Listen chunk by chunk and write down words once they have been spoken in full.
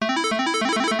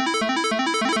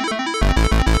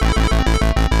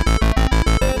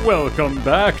Welcome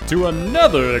back to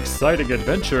another exciting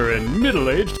adventure in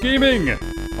middle-aged gaming!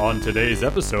 On today's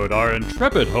episode, our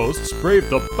intrepid hosts brave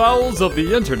the bowels of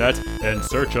the internet in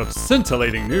search of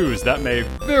scintillating news that may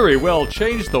very well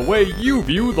change the way you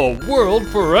view the world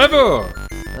forever!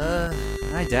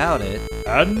 I doubt it.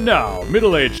 And now,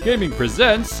 Middle-Aged Gaming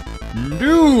presents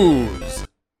News!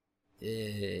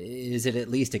 Is it at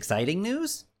least exciting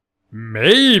news?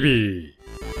 Maybe!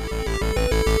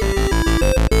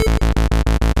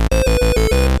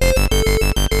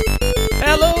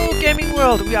 Hello, gaming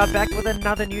world! We are back with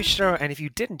another news show, and if you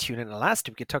didn't tune in last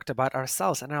week, we talked about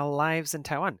ourselves and our lives in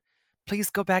Taiwan. Please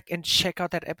go back and check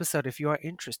out that episode if you are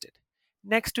interested.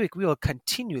 Next week, we will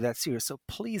continue that series, so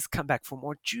please come back for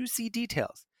more juicy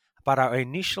details about our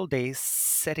initial days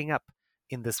setting up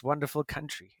in this wonderful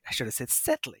country. I should have said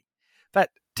settling. But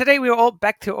today, we are all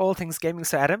back to all things gaming.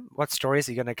 So, Adam, what stories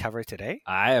are you going to cover today?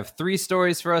 I have 3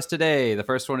 stories for us today. The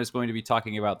first one is going to be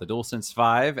talking about the DualSense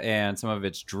 5 and some of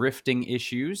its drifting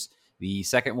issues. The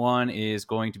second one is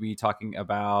going to be talking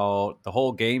about the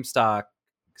whole GameStop,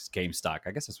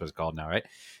 I guess that's what it's called now, right?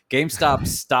 GameStop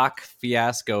stock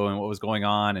fiasco and what was going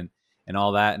on and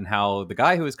all that, and how the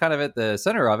guy who was kind of at the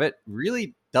center of it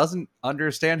really doesn't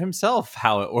understand himself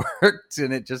how it worked,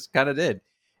 and it just kind of did.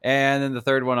 And then the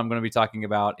third one I'm going to be talking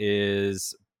about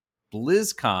is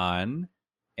BlizzCon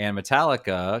and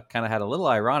Metallica kind of had a little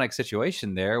ironic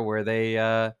situation there where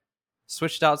they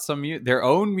switched out their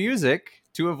own music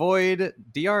to avoid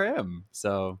DRM.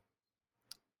 So,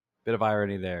 bit of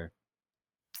irony there.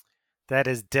 That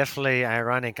is definitely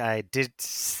ironic. I did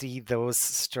see those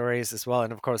stories as well.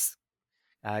 And of course,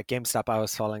 GameStop, I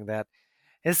was following that.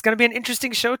 It's going to be an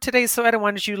interesting show today. So, Adam,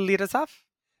 why don't you lead us off?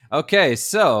 Okay,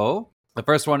 so the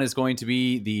first one is going to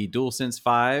be the DualSense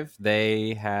 5.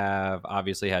 They have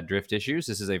obviously had drift issues.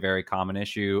 This is a very common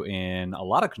issue in a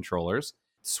lot of controllers.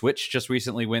 Switch just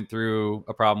recently went through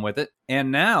a problem with it.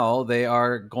 And now they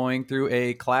are going through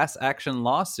a class action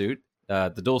lawsuit.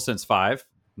 The DualSense 5,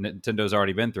 Nintendo's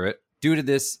already been through it, due to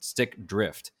this stick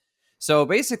drift. So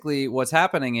basically what's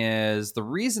happening is, the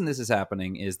reason this is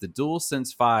happening is the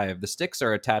DualSense 5, the sticks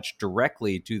are attached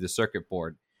directly to the circuit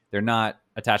board. They're not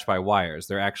attached by wires.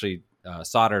 They're actually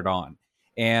soldered on.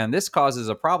 And this causes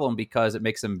a problem because it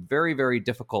makes them very, very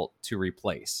difficult to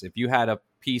replace. If you had a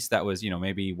piece that was,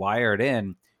 maybe wired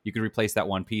in, you could replace that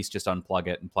one piece, just unplug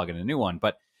it and plug in a new one.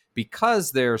 But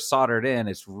because they're soldered in,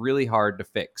 it's really hard to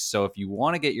fix. So if you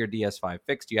want to get your DS5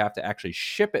 fixed, you have to actually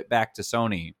ship it back to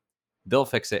Sony. They'll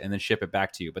fix it and then ship it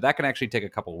back to you. But that can actually take a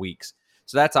couple weeks.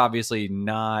 So that's obviously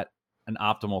not an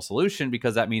optimal solution,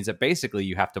 because that means that basically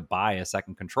you have to buy a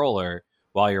second controller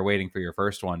while you're waiting for your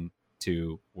first one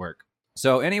to work.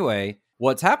 So anyway,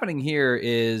 what's happening here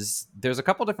is there's a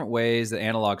couple different ways that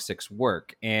analog sticks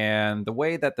work. And the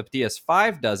way that the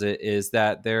DS5 does it is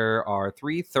that there are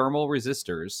 3 thermal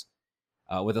resistors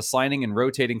with a sliding and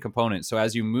rotating component. So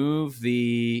as you move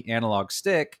the analog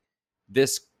stick,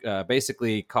 this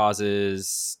basically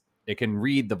causes, it can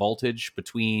read the voltage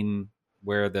between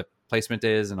where the placement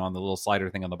is and on the little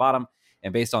slider thing on the bottom.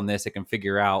 And based on this, it can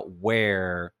figure out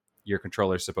where your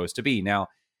controller is supposed to be. Now,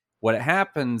 what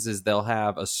happens is they'll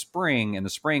have a spring, and the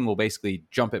spring will basically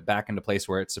jump it back into place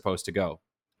where it's supposed to go.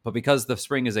 But because the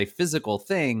spring is a physical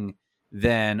thing,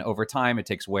 then over time it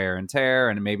takes wear and tear,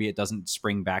 and maybe it doesn't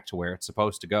spring back to where it's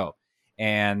supposed to go.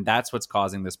 And that's what's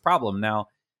causing this problem. Now,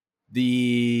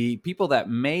 the people that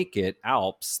make it,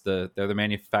 Alps, they're the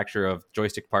manufacturer of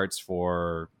joystick parts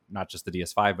for not just the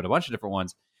DS5, but a bunch of different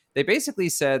ones. They basically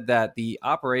said that the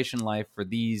operation life for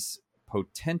these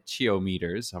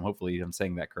potentiometers, hopefully I'm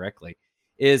saying that correctly,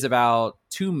 is about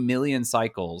 2 million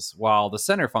cycles, while the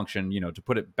center function, to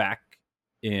put it back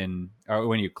in, or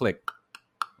when you click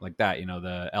like that,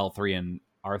 the L3 and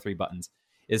R3 buttons,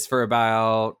 is for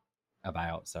about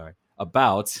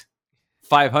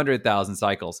 500,000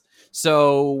 cycles.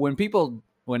 So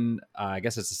when I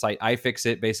guess it's the site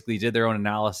iFixit basically did their own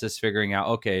analysis, figuring out,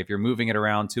 okay, if you're moving it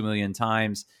around 2 million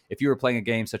times, if you were playing a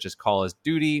game such as Call of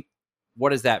Duty, what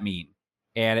does that mean?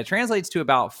 And it translates to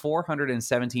about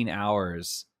 417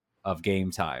 hours of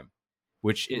game time,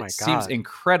 which seems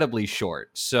incredibly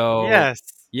short. So Yes.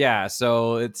 Yeah,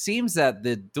 so it seems that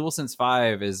the DualSense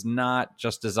 5 is not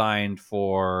just designed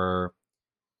for,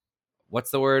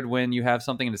 what's the word when you have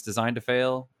something and it's designed to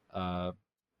fail?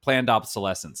 Planned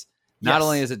obsolescence. Not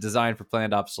only is it designed for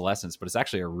planned obsolescence, but it's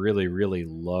actually a really, really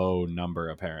low number,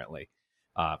 apparently.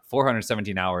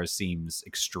 417 hours seems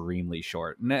extremely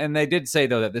short. And they did say,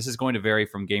 though, that this is going to vary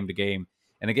from game to game.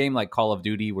 In a game like Call of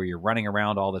Duty, where you're running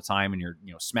around all the time and you're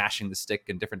smashing the stick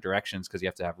in different directions because you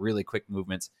have to have really quick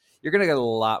movements, you're going to get a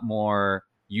lot more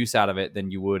use out of it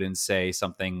than you would in, say,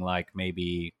 something like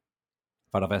maybe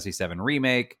Final Fantasy VII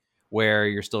Remake, where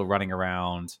you're still running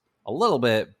around a little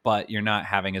bit, but you're not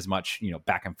having as much,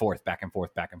 back and forth, back and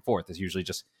forth, back and forth. It's usually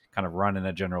just kind of run in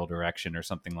a general direction or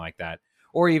something like that.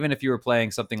 Or even if you were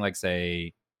playing something like,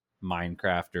 say,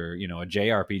 Minecraft or, a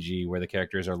JRPG where the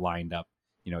characters are lined up,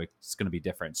 it's going to be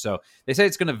different. So they say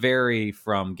it's going to vary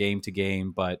from game to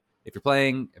game, but if you're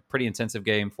playing a pretty intensive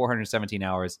game, 417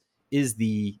 hours is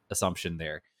the assumption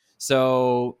there.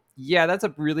 So yeah, that's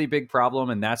a really big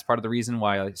problem. And that's part of the reason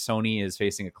why Sony is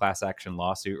facing a class action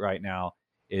lawsuit right now,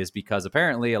 is because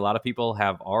apparently a lot of people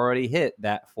have already hit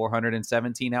that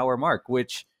 417 hour mark,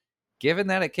 which, given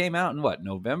that it came out in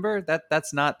November,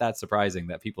 that's not that surprising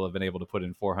that people have been able to put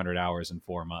in 400 hours in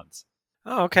 4 months.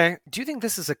 Oh, okay. Do you think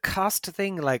this is a cost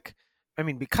thing?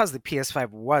 Because the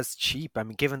PS5 was cheap,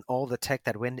 given all the tech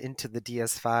that went into the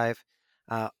DS5,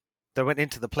 that went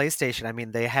into the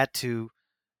PlayStation, they had to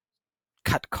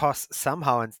cut costs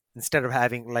somehow, and instead of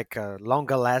having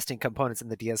longer lasting components in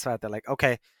the DS5, they're like,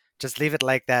 okay, just leave it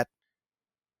like that.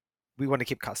 We want to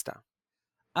keep costs down.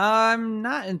 I'm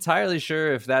not entirely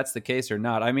sure if that's the case or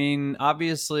not.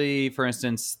 Obviously, for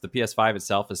instance, the PS5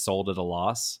 itself is sold at a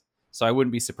loss, so I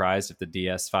wouldn't be surprised if the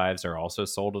DS5s are also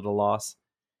sold at a loss.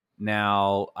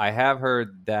 Now, I have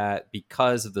heard that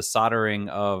because of the soldering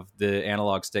of the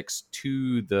analog sticks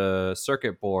to the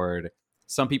circuit board,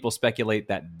 some people speculate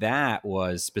that that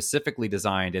was specifically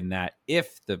designed in that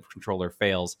if the controller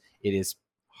fails, it is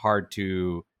hard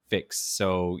to fix.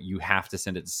 So you have to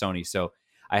send it to Sony. So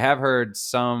I have heard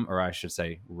some, or I should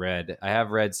say read, I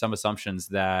have read some assumptions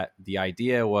that the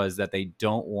idea was that they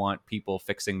don't want people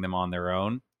fixing them on their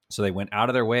own. So they went out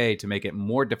of their way to make it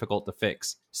more difficult to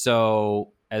fix.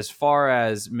 So as far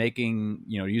as making,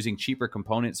 using cheaper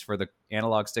components for the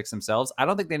analog sticks themselves, I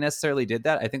don't think they necessarily did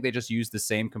that. I think they just used the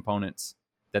same components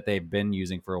that they've been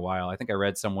using for a while. I think I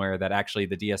read somewhere that actually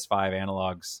the DS5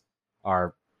 analogs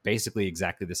are basically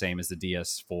exactly the same as the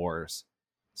DS4s.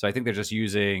 So I think they're just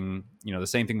using, the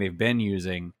same thing they've been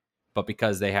using, but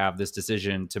because they have this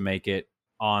decision to make it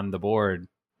on the board,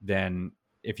 then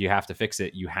if you have to fix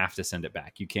it, you have to send it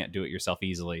back. You can't do it yourself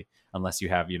easily unless you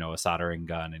have, a soldering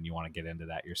gun and you want to get into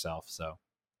that yourself. So,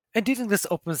 and do you think this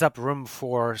opens up room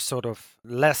for sort of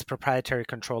less proprietary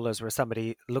controllers where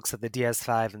somebody looks at the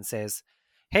DS5 and says,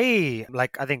 hey,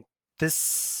 I think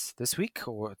this week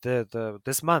or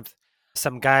this month,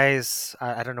 some guys,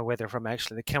 I don't know where they're from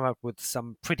actually, they came up with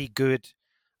some pretty good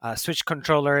Switch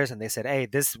controllers, and they said, hey,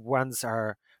 these ones,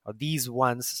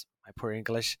 my poor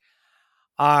English,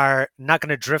 are not going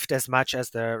to drift as much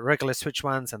as the regular Switch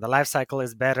ones, and the life cycle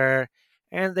is better,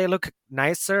 and they look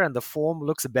nicer, and the form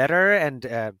looks better,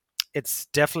 and it's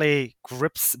definitely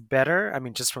grips better.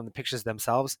 Just from the pictures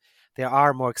themselves, they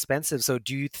are more expensive. So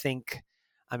do you think,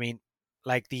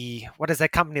 what is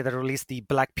that company that released the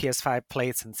black PS5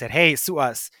 plates and said, hey, sue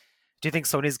us? Do you think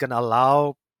Sony's going to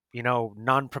allow,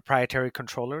 non-proprietary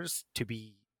controllers to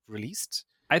be released?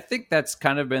 I think that's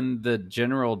kind of been the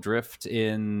general drift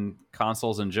in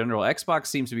consoles in general. Xbox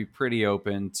seems to be pretty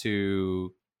open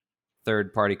to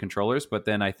third-party controllers, but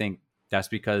then I think that's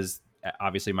because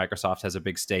obviously Microsoft has a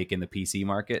big stake in the PC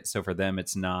market. So for them,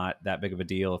 it's not that big of a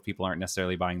deal if people aren't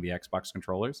necessarily buying the Xbox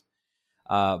controllers.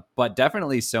 But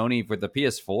definitely Sony for the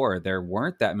PS4, there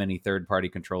weren't that many third-party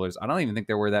controllers. I don't even think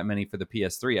there were that many for the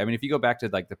PS3. If you go back to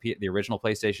the original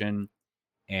PlayStation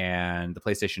and the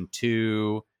PlayStation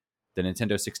 2, the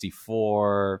Nintendo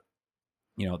 64,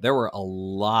 there were a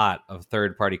lot of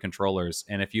third-party controllers.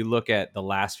 And if you look at the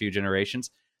last few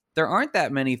generations, there aren't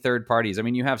that many third parties.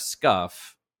 You have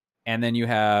SCUF, and then you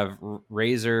have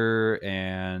Razer,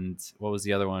 and what was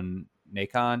the other one?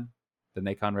 Nacon? The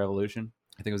Nacon Revolution,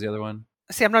 I think was the other one.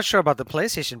 See, I'm not sure about the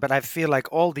PlayStation, but I feel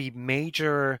like all the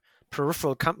major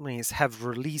peripheral companies have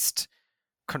released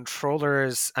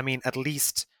controllers, at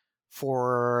least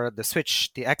for the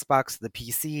Switch, the Xbox, the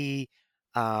PC,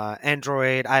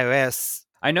 Android, iOS.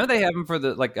 I know they have them for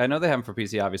I know they have them for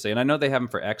PC, obviously, and I know they have them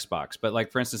for Xbox.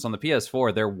 But for instance, on the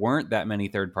PS4, there weren't that many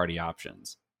third-party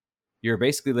options. You're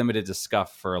basically limited to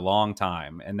SCUF for a long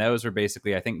time, and those were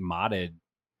basically, I think, modded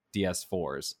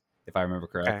DS4s, if I remember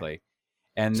correctly. Okay.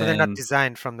 And so they're not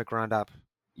designed from the ground up.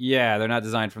 Yeah, they're not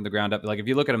designed from the ground up. If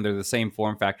you look at them, they're the same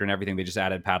form factor and everything. They just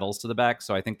added paddles to the back.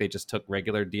 So I think they just took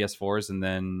regular DS4s and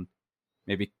then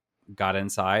maybe got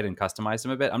inside and customized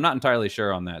them a bit. I'm not entirely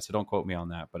sure on that, so don't quote me on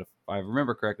that. But if I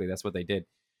remember correctly, that's what they did.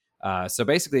 So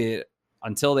basically,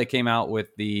 until they came out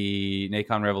with the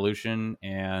Nacon Revolution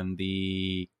and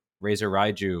the Razer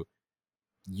Raiju,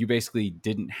 you basically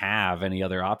didn't have any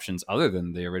other options other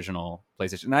than the original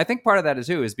PlayStation. And I think part of that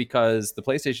is because the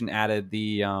PlayStation added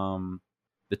the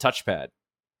touchpad.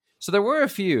 So there were a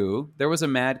few. There was a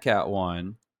Mad Cat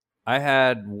one, I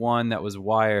had one that was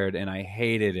wired and I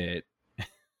hated it.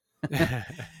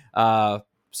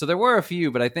 So there were a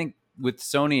few, but I think with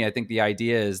Sony, I think the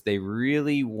idea is they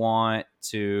really want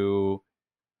to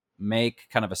make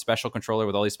kind of a special controller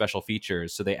with all these special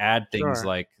features. So they add things Sure.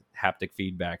 like haptic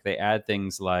feedback. They add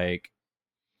things like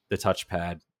the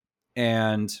touchpad.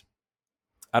 And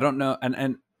I don't know.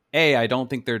 And I don't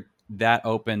think they're that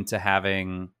open to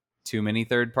having too many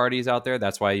third parties out there.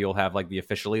 That's why you'll have like the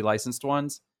officially licensed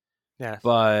ones. Yeah.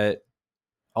 But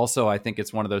also, I think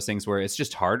it's one of those things where it's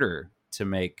just harder to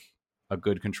make a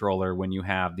good controller when you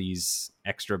have these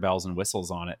extra bells and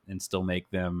whistles on it and still make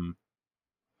them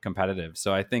competitive.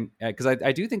 So I think, because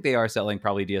I do think they are selling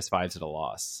probably DS5s at a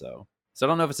loss. So I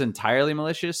don't know if it's entirely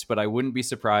malicious, but I wouldn't be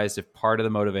surprised if part of the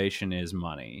motivation is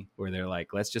money, where they're like,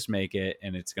 let's just make it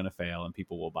and it's going to fail and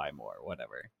people will buy more,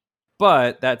 whatever.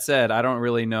 But that said, I don't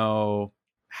really know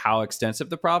how extensive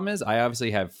the problem is. I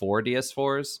obviously have 4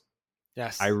 DS4s.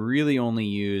 Yes. I really only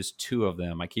use 2 of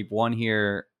them. I keep one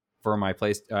here for my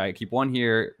place. I keep one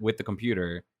here with the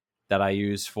computer that I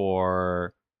use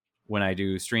for when I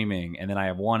do streaming, and then I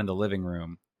have one in the living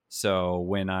room. So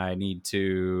when I need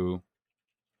to,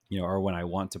 or when I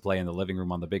want to play in the living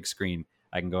room on the big screen,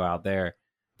 I can go out there.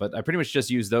 But I pretty much just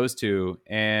use those 2,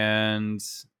 and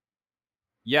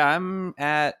yeah, I'm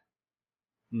at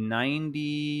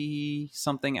 90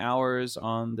 something hours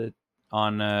on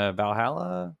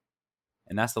Valhalla.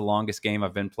 And that's the longest game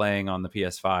I've been playing on the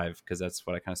PS5 because that's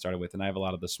what I kind of started with. And I have a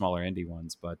lot of the smaller indie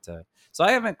ones. But so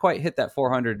I haven't quite hit that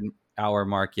 400-hour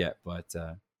mark yet. But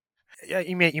Yeah,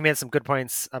 you made some good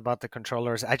points about the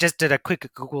controllers. I just did a quick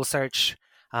Google search.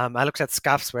 I looked at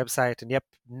SCUF's website, and yep,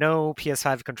 no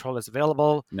PS5 controllers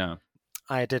available. no.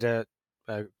 I did a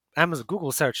Amazon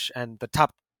Google search, and the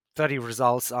top 30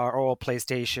 results are all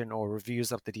PlayStation or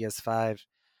reviews of the DS5.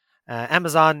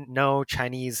 Amazon, no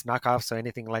Chinese knockoffs or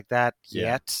anything like that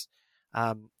yet.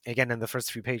 Again, in the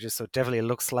first few pages, so definitely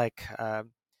looks like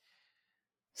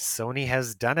Sony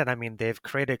has done it. I mean, they've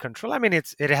created control. I mean,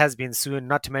 it has been soon,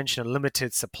 not to mention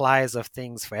limited supplies of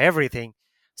things for everything.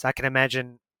 So I can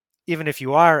imagine, even if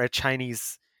you are a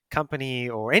Chinese company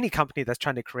or any company that's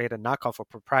trying to create a knockoff or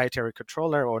proprietary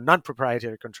controller or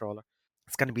non-proprietary controller,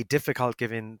 it's going to be difficult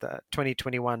given the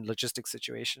 2021 logistics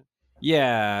situation.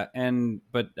 Yeah,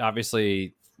 but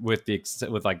obviously with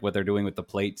like what they're doing with the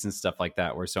plates and stuff like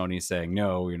that, where Sony's saying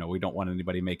no, we don't want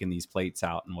anybody making these plates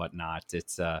out and whatnot.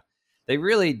 It's they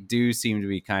really do seem to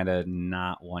be kind of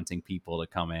not wanting people to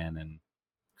come in and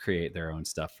create their own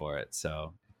stuff for it.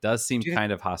 So it does seem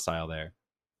kind of hostile there.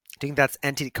 Do you think that's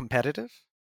anti-competitive?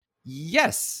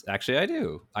 Yes, actually, I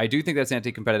do. I do think that's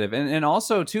anti-competitive, and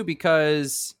also too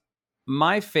because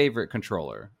my favorite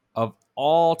controller of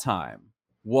all time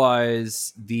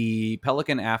was the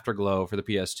Pelican Afterglow for the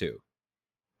PS2.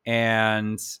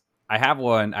 And I have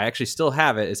one. I actually still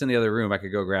have it. It's in the other room. I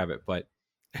could go grab it. But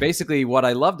basically what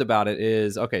I loved about it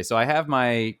is, okay, so I have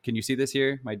can you see this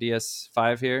here? My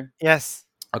DS5 here? Yes.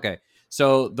 Okay.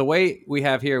 So the way we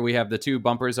have here, we have the 2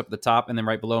 bumpers up at the top, and then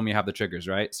right below them you have the triggers,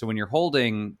 right? So when you're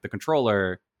holding the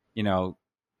controller,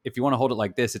 if you want to hold it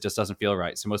like this, it just doesn't feel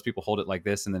right. So most people hold it like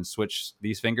this and then switch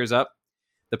these fingers up.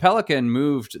 The Pelican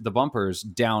moved the bumpers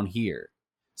down here.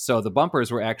 So the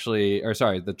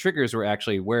the triggers were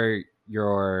actually where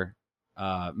your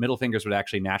middle fingers would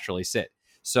actually naturally sit.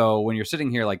 So when you're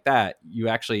sitting here like that, you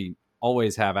actually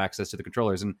always have access to the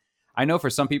controllers. And I know for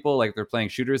some people, like if they're playing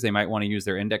shooters, they might want to use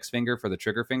their index finger for the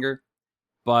trigger finger.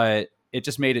 But it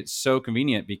just made it so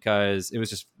convenient because it was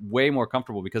just way more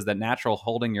comfortable because that natural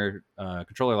holding your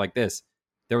controller like this,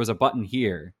 there was a button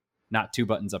here, not 2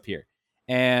 buttons up here.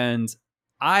 And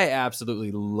I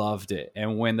absolutely loved it.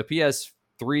 And when the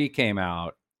PS3 came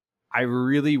out, I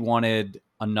really wanted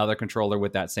another controller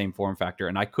with that same form factor,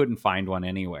 and I couldn't find one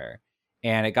anywhere.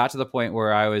 And it got to the point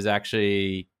where I was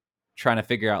actually trying to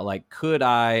figure out, like, could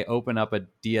I open up a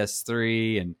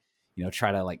DS3 and,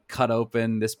 try to like cut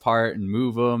open this part and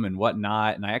move them and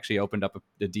whatnot. And I actually opened up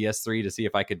the DS3 to see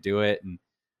if I could do it. And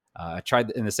I tried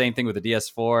and the same thing with the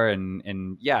DS4.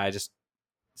 And yeah,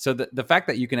 so the fact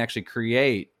that you can actually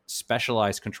create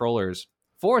specialized controllers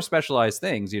for specialized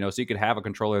things, so you could have a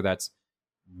controller that's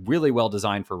really well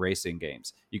designed for racing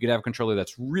games. You could have a controller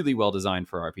that's really well designed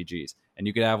for RPGs, and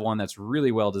you could have one that's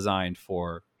really well designed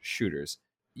for shooters.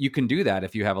 You can do that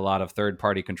if you have a lot of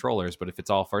third-party controllers, but if it's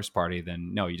all first-party,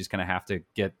 then no, you just kind of have to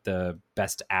get the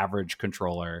best average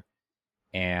controller.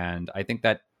 And I think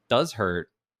that does hurt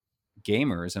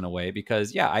gamers in a way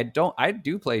because I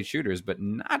do play shooters, but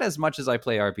not as much as I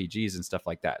play RPGs and stuff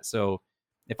like that. So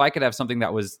if I could have something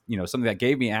that was, something that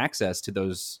gave me access to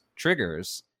those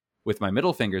triggers with my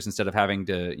middle fingers instead of having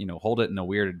to, hold it in a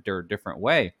weird or different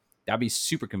way, that'd be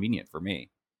super convenient for me.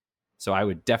 So I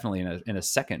would definitely in a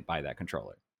second buy that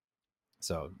controller.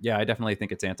 So yeah, I definitely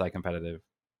think it's anti-competitive.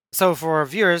 So for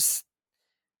viewers,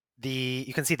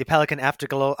 you can see the Pelican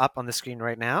Afterglow up on the screen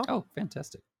right now. Oh,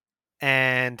 fantastic.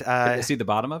 And Can they see the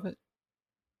bottom of it?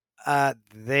 I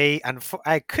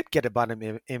could get a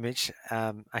bottom image.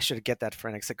 I should get that for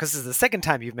next, because this is the second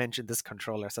time you've mentioned this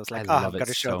controller. So I was like, I've got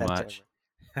to show that much.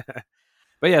 to everyone.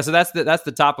 But yeah, so that's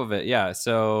the top of it. Yeah,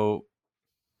 so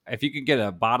if you could get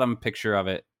a bottom picture of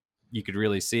it, you could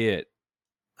really see it.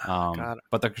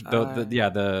 But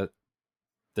the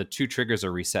two triggers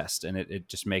are recessed, and it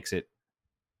just makes it.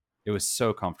 It was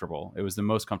so comfortable. It was the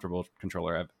most comfortable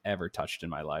controller I've ever touched in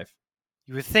my life.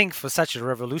 You would think for such a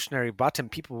revolutionary button,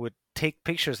 people would take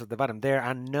pictures of the bottom. There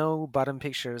are no bottom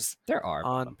pictures. There are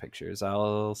bottom pictures.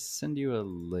 I'll send you a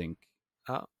link.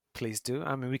 Oh, please do.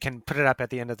 I mean, we can put it up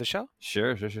at the end of the show.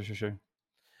 Sure.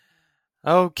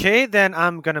 Okay, then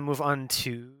I'm going to move on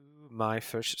to my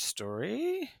first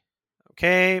story.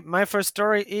 Okay, my first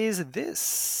story is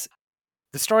this.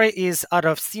 The story is out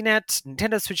of CNET.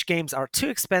 Nintendo Switch games are too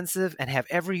expensive and have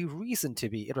every reason to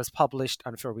be. It was published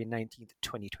on February 19th,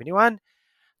 2021.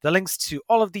 The links to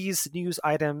all of these news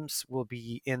items will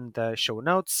be in the show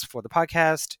notes for the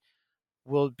podcast.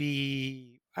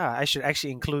 I should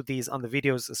actually include these on the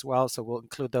videos as well, so we'll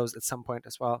include those at some point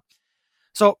as well.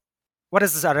 So, what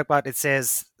is this article about? It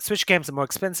says Switch games are more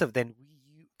expensive than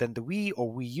the Wii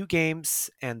or Wii U games,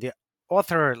 and the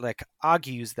author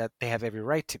argues that they have every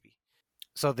right to be.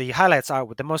 So the highlights are,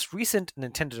 with the most recent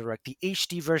Nintendo Direct, the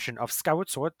HD version of Skyward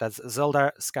Sword, that's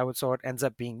Zelda Skyward Sword, ends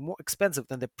up being more expensive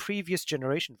than the previous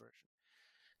generation version.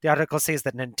 The article says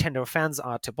that Nintendo fans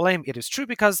are to blame. It is true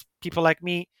because people like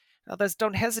me and others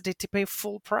don't hesitate to pay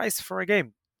full price for a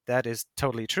game. That is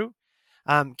totally true.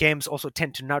 Games also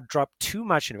tend to not drop too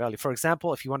much in value. For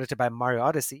example, if you wanted to buy Mario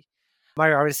Odyssey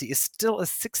is still a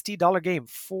 $60 game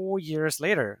 4 years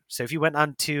later. So if you went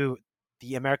onto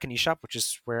the American eShop, which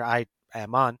is where I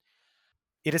am on,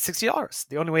 it is $60.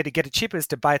 The only way to get it cheaper is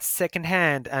to buy it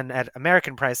secondhand, and at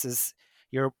American prices,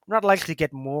 you're not likely to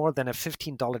get more than a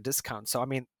 $15 discount. So, I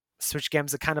mean, Switch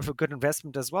games are kind of a good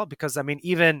investment as well, because, I mean,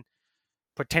 even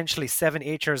potentially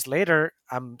 7-8 years later,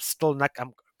 I'm going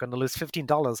to lose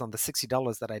 $15 on the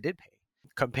 $60 that I did pay,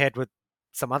 compared with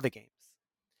some other games.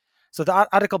 So the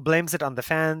article blames it on the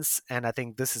fans, and I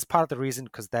think this is part of the reason,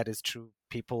 because that is true.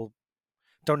 People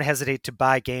don't hesitate to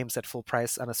buy games at full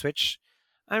price on a Switch.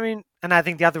 I mean, and I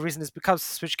think the other reason is because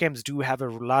Switch games do have a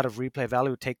lot of replay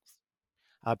value. Take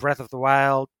Breath of the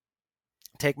Wild,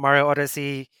 take Mario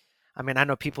Odyssey. I mean, I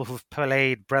know people who've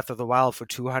played Breath of the Wild for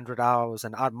 200 hours,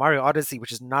 and Mario Odyssey,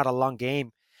 which is not a long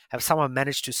game, have somehow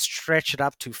managed to stretch it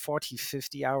up to 40,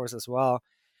 50 hours as well.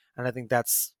 And I think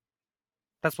that's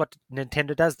what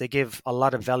Nintendo does. They give a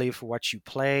lot of value for what you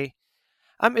play.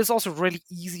 It's also really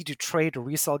easy to trade or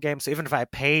resell games. So even if I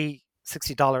pay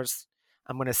 $60,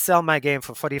 I'm going to sell my game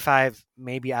for $45,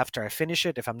 maybe after I finish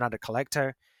it, if I'm not a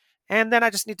collector. And then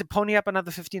I just need to pony up another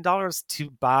 $15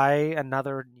 to buy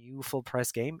another new full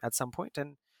price game at some point.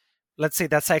 And let's say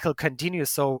that cycle continues.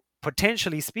 So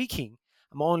potentially speaking,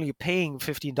 I'm only paying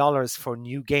 $15 for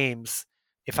new games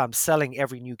if I'm selling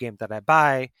every new game that I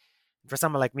buy. For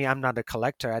someone like me, I'm not a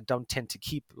collector. I don't tend to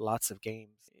keep lots of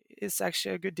games. It's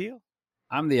actually a good deal.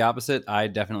 I'm the opposite. I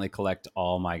definitely collect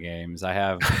all my games. I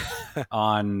have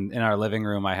in our living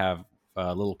room, I have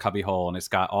a little cubby hole, and it's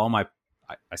got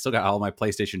I still got all my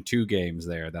PlayStation 2 games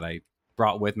there that I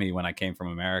brought with me when I came from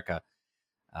America,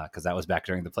 because that was back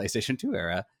during the PlayStation 2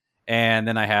 era. And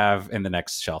then I have, in the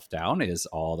next shelf down, is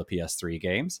all the PS3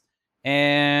 games.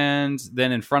 And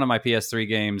then in front of my PS3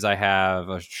 games, I have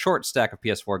a short stack of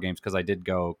PS4 games, because I did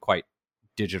go quite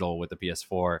digital with the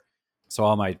PS4. So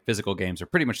all my physical games are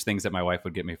pretty much things that my wife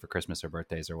would get me for Christmas or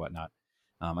birthdays or whatnot.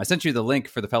 I sent you the link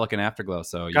for the Pelican Afterglow,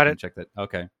 so you can check that.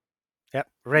 Okay. Yep,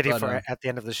 ready for it at the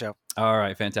end of the show. All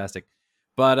right, fantastic.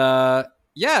 But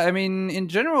yeah, I mean, in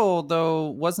general,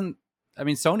 though,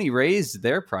 Sony raised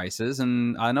their prices,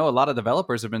 and I know a lot of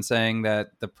developers have been saying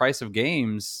that the price of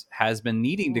games has been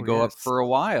needing to go up for a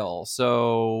while.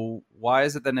 So why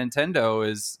is it that Nintendo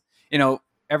is,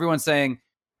 everyone's saying,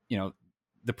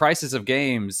 the prices of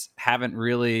games haven't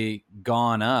really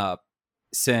gone up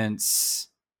since,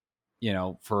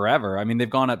 forever. I mean, they've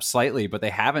gone up slightly, but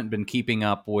they haven't been keeping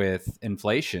up with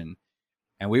inflation.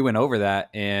 And we went over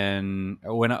that when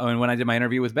I did my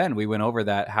interview with Ben. We went over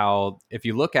that, how if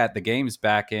you look at the games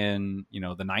back in, the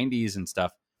 90s and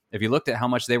stuff, if you looked at how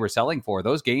much they were selling for,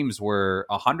 those games were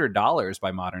 $100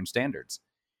 by modern standards.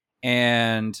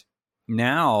 And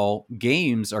now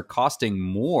games are costing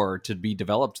more to be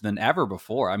developed than ever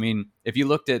before. I mean, if you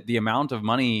looked at the amount of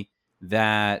money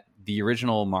that the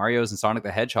original Mario's and Sonic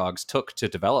the Hedgehogs took to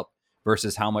develop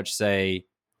versus how much, say,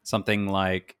 something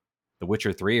like The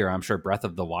Witcher 3 or I'm sure Breath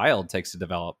of the Wild takes to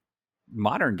develop.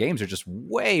 Modern games are just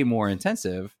way more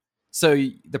intensive. So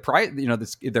the price,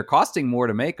 they're costing more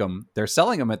to make them. They're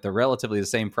selling them at the relatively the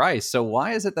same price. So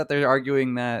why is it that they're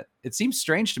arguing that? It seems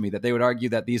strange to me that they would argue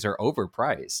that these are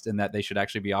overpriced and that they should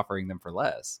actually be offering them for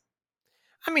less.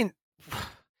 I mean, I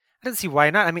don't see why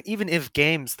not. I mean, even if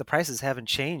the prices haven't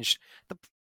changed, the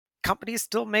companies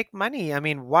still make money. I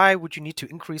mean, why would you need to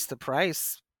increase the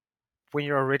price when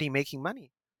you're already making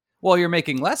money? Well, you're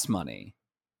making less money.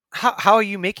 How are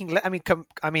you making?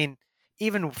 I mean,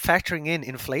 even factoring in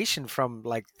inflation from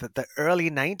like the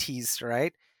early 90s,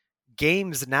 right?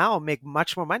 Games now make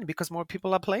much more money because more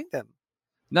people are playing them.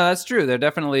 No, that's true. There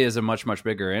definitely is a much, much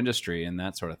bigger industry and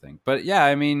that sort of thing. But yeah,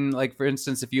 I mean, like for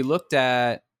instance, if you looked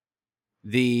at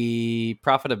the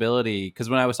profitability, because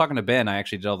when I was talking to Ben, I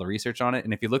actually did all the research on it.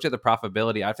 And if you looked at the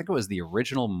profitability, I think it was the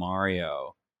original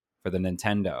Mario for the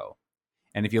Nintendo.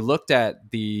 And if you looked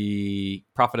at the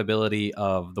profitability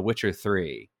of The Witcher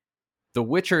 3, The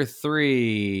Witcher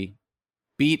 3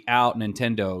 beat out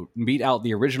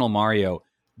the original Mario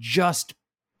just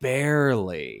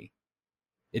barely.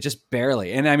 It just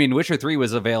barely. And I mean, Witcher 3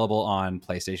 was available on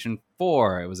PlayStation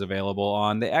 4. It was available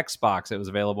on the Xbox. It was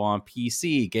available on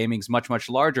PC. Gaming's much, much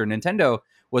larger. Nintendo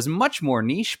was much more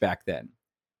niche back then.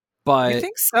 But you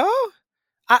think so?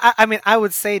 I mean, I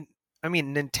would say, I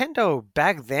mean, Nintendo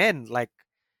back then, like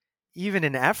even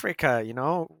in Africa,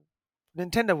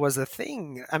 Nintendo was a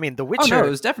thing. I mean, The Witcher. Oh, no, it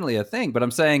was definitely a thing. But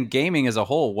I'm saying gaming as a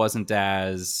whole wasn't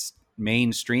as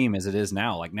mainstream as it is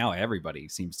now. Like now everybody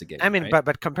seems to get I mean, right?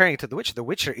 but comparing it to The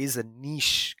Witcher is a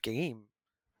niche game.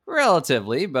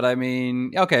 Relatively, but I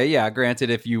mean, okay, yeah, granted,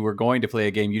 if you were going to play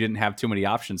a game, you didn't have too many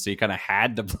options, so you kind of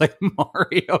had to play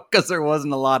Mario because there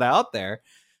wasn't a lot out there.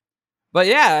 But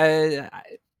yeah,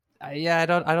 I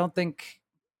don't think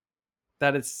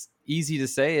that it's easy to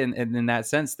say in that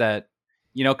sense that,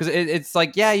 because it's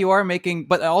like, yeah, you are making,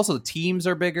 but also the teams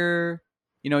are bigger.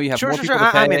 You have more people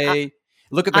to pay. I mean,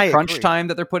 look at the I crunch agree. time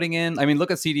that they're putting in. I mean,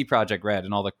 look at CD Projekt Red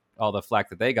and all the flack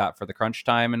that they got for the crunch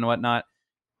time and whatnot.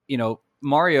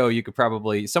 Mario, you could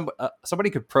probably somebody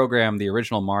could program the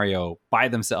original Mario by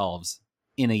themselves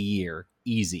in a year,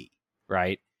 easy,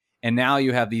 right? And now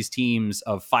you have these teams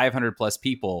of 500 plus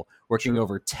people working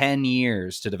over 10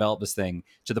 years to develop this thing,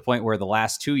 to the point where the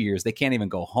last 2 years they can't even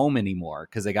go home anymore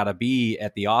because they got to be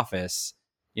at the office,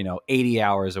 80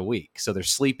 hours a week. So they're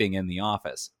sleeping in the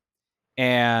office,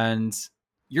 and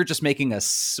you're just making a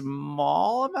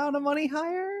small amount of money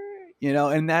higher.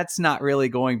 And that's not really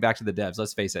going back to the devs,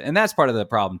 let's face it. And that's part of the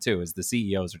problem too, is the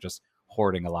CEOs are just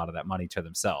hoarding a lot of that money to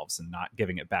themselves and not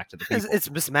giving it back to the people. It's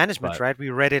mismanagement, right? We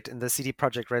read it in the CD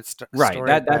Projekt Red story.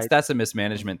 Right, that's a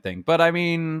mismanagement thing. But I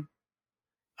mean,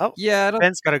 yeah,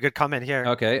 Ben's got a good comment here.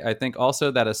 Okay, I think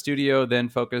also that a studio then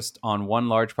focused on one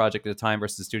large project at a time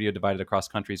versus a studio divided across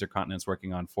countries or continents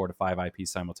working on 4 to 5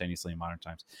 IPs simultaneously in modern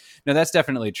times. No, that's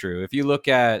definitely true. If you look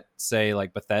at, say,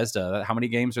 like Bethesda, how many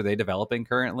games are they developing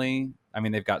currently? I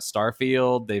mean, they've got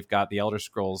Starfield, they've got The Elder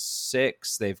Scrolls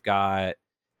 6, they've got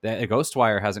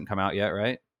Ghostwire hasn't come out yet,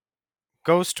 right?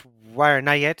 Ghostwire,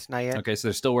 not yet. Okay, so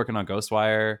they're still working on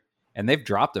Ghostwire. And they've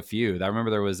dropped a few. I remember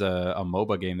there was a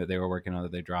MOBA game that they were working on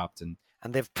that they dropped, and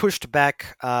they've pushed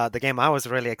back the game I was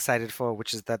really excited for,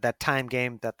 which is that time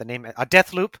game that the name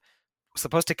Deathloop,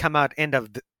 supposed to come out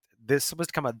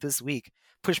this week,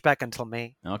 pushed back until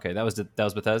May. Okay, that was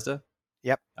Bethesda.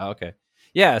 Yep. Oh, okay.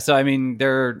 Yeah. So I mean,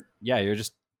 you're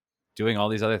just doing all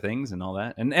these other things and all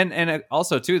that, and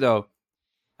also too though.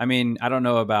 I mean, I don't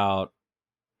know about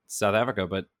South Africa,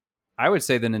 but I would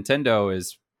say the Nintendo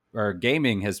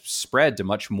gaming has spread to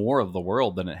much more of the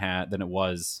world than it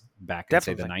was back in,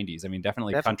 say, the 90s. I mean,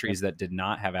 definitely countries that did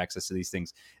not have access to these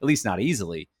things, at least not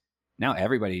easily. Now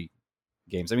everybody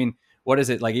games. I mean, what is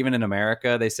it like? Even in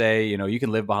America, they say, you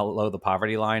can live below the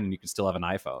poverty line and you can still have an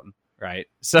iPhone, right?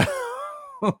 So,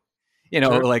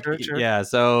 True. Yeah.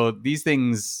 So these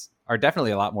things are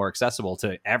definitely a lot more accessible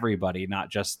to everybody,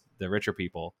 not just the richer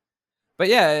people. But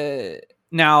yeah,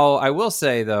 now I will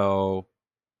say though,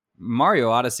 Mario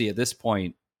Odyssey at this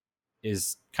point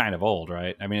is kind of old,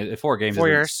 right? I mean, 4 games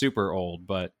is super old,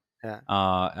 but yeah.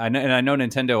 I know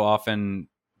Nintendo often,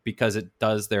 because it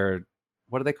does their,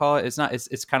 what do they call it?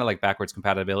 It's kind of like backwards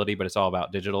compatibility, but it's all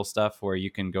about digital stuff where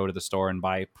you can go to the store and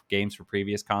buy games for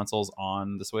previous consoles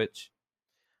on the Switch.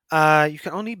 You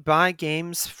can only buy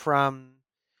games from,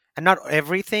 and not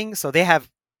everything. So they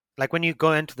have, like when you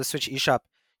go into the Switch eShop,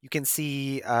 you can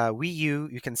see Wii U,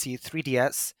 you can see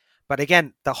 3DS. But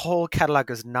again, the whole catalog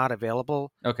is not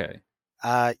available. Okay.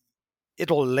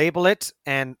 it'll label it.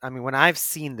 And I mean, when I've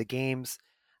seen the games,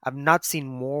 I've not seen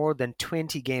more than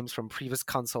 20 games from previous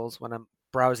consoles when I'm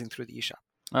browsing through the eShop.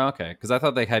 Oh, okay, because I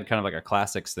thought they had kind of like a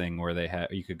classics thing where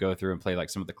you could go through and play like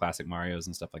some of the classic Marios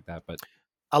and stuff like that. But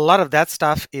A lot of that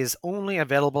stuff is only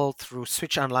available through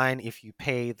Switch Online if you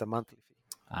pay the monthly fee.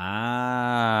 So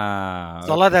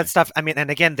a lot of that stuff, I mean, and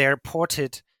again, they're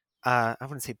ported. I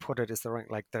wouldn't say ported is the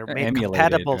right, like they're made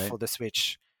compatible right? for the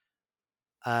Switch.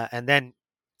 And then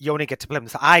you only get to play them.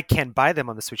 So I can't buy them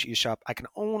on the Switch eShop. I can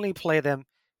only play them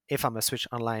if I'm a Switch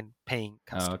Online paying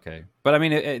customer. Oh, okay. But I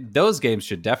mean, those games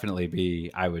should definitely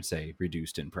be, I would say,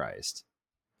 reduced in price.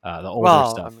 The older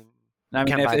stuff. I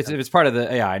mean, if it's part of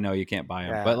the, I know you can't buy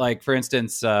them. Yeah. But like, for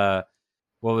instance, what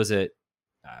was it?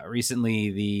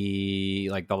 Recently,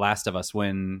 the Last of Us,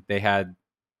 when they had,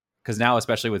 because now,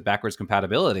 especially with backwards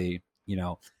compatibility,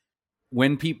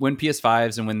 when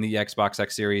PS5s and when the Xbox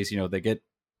X Series, they get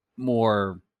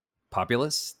more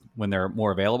populous when they're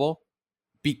more available,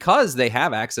 because they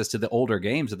have access to the older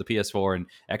games of the PS4, and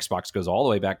Xbox goes all the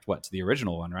way back to the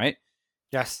original one, right?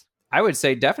 Yes. I would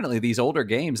say definitely these older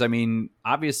games. I mean,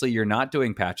 obviously you're not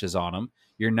doing patches on them.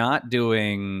 You're not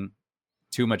doing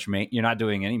too much you're not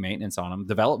doing any maintenance on them.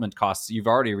 Development costs, you've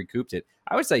already recouped it.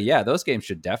 I would say, yeah, those games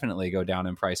should definitely go down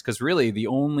in price, because really the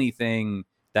only thing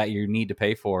that you need to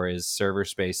pay for is server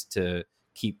space to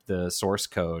keep the source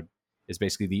code is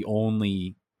basically the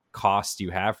only cost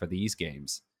you have for these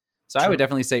games. So True. I would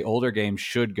definitely say older games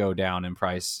should go down in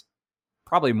price,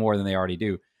 probably more than they already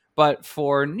do. But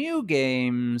for new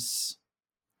games,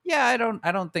 yeah,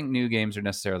 I don't think new games are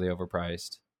necessarily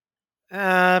overpriced.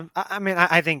 I mean,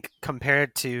 I think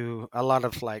compared to a lot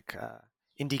of like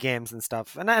indie games and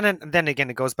stuff, and then again,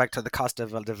 it goes back to the cost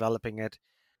of developing it.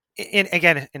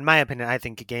 In my opinion, I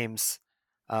think games,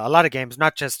 a lot of games,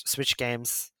 not just Switch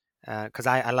games, because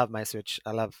I love my Switch.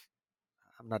 I don't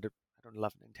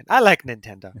love Nintendo. I like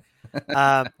Nintendo.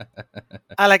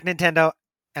 I like Nintendo,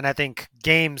 and I think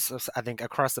games,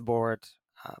 across the board,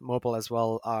 mobile as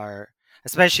well, are,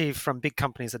 especially from big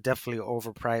companies, are definitely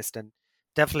overpriced, and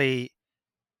definitely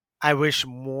I wish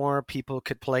more people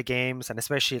could play games, and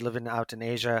especially living out in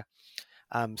Asia.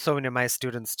 So many of my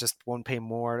students just won't pay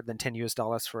more than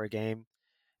 $10 for a game.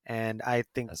 And I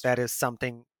think that is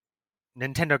something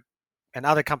Nintendo and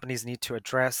other companies need to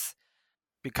address,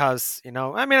 because,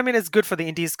 I mean, it's good for the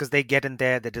indies because they get in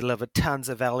there, they deliver tons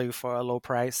of value for a low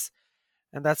price.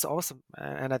 And that's awesome.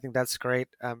 And I think that's great.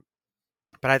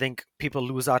 But I think people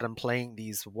lose out on playing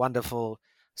these wonderful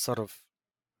sort of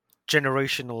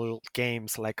generational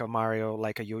games like a Mario,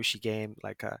 like a Yoshi game,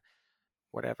 like a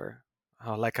whatever.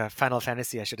 Oh, like a Final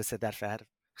Fantasy. I should have said that, Fad.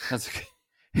 That's okay.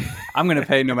 I'm going to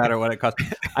pay no matter what it costs.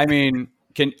 I mean,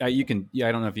 I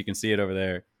don't know if you can see it over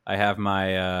there. I have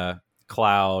my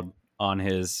Cloud on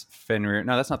his Fenrir.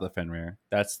 No, that's not the Fenrir.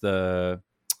 That's the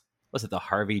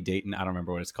Harvey Dayton? I don't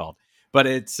remember what it's called. But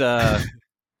it's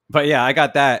but yeah, I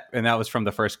got that, and that was from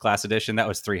the first class edition. That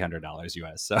was $300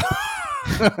 US. So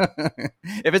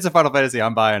if it's a Final Fantasy,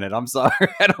 I'm buying it. I'm sorry.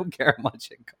 I don't care how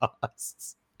much it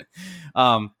costs.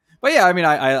 But yeah, I mean,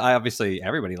 I obviously,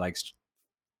 everybody likes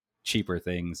cheaper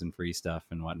things and free stuff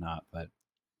and whatnot. But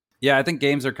yeah, I think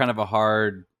games are kind of a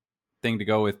hard thing to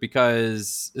go with,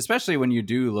 because especially when you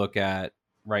do look at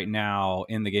right now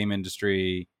in the game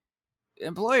industry,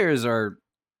 employers are,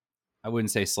 I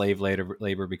wouldn't say slave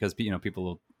labor, because people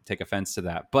will take offense to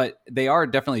that, but they are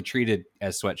definitely treated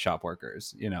as sweatshop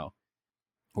workers,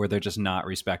 where they're just not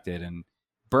respected, and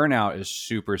burnout is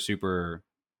super, super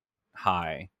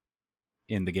high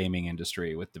in the gaming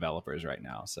industry with developers right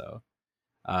now. So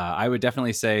I would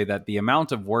definitely say that the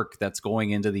amount of work that's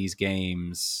going into these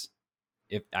games,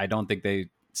 I don't think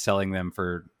selling them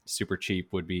for super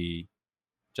cheap would be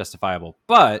justifiable.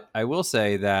 But I will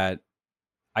say that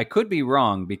I could be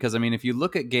wrong, because I mean, if you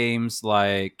look at games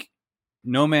like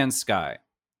No Man's Sky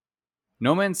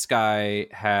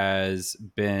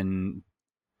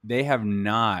they have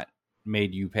not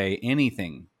made you pay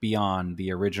anything beyond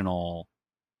the original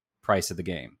price of the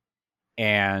game.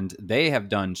 And they have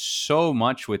done so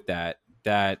much with that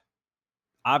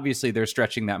obviously they're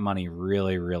stretching that money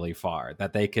really, really far,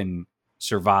 that they can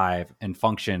survive and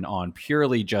function on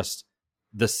purely just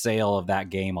the sale of that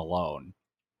game alone.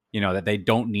 That they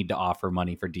don't need to offer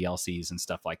money for DLCs and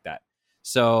stuff like that.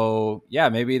 So yeah,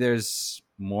 maybe there's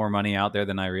more money out there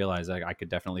than I realize. I could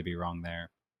definitely be wrong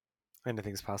there.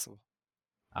 Anything's possible.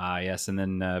 Yes. And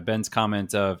then Ben's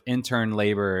comment of intern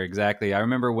labor. Exactly. I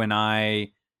remember when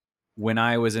I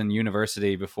was in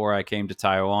university before I came to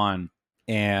Taiwan,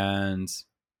 and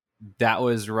that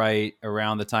was right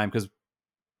around the time, because,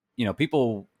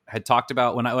 people had talked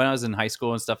about when I was in high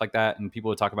school and stuff like that, and people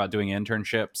would talk about doing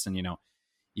internships, and,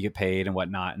 you get paid and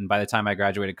whatnot. And by the time I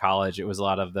graduated college, it was a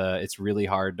lot of it's really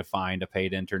hard to find a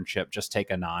paid internship. Just take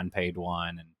a non-paid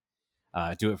one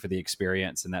and do it for the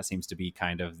experience. And that seems to be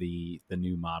kind of the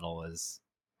new model is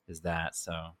that.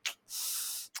 So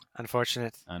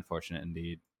Unfortunate. unfortunate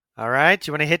indeed. All right.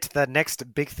 You want to hit the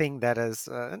next big thing that is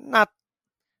not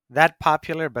that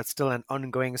popular, but still an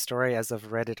ongoing story as of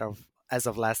Reddit as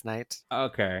of last night?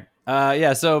 Okay.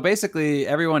 Yeah. So basically,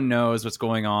 everyone knows what's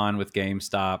going on with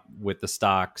GameStop with the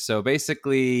stock. So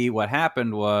basically, what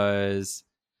happened was,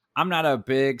 I'm not a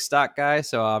big stock guy,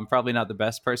 so I'm probably not the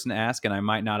best person to ask, and I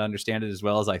might not understand it as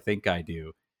well as I think I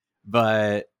do.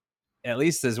 But at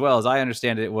least as well as I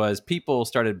understand it, was people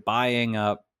started buying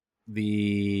up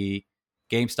the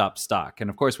GameStop stock. And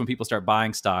of course, when people start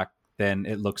buying stock, then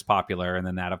it looks popular. And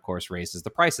then that, of course, raises the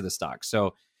price of the stock.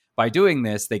 So by doing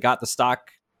this, they got the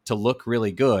stock to look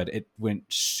really good. It went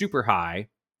super high,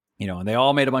 and they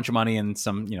all made a bunch of money, and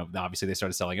some, obviously they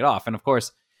started selling it off. And of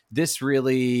course, this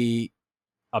really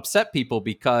upset people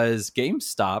because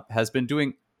GameStop has been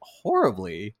doing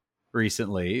horribly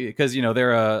recently because,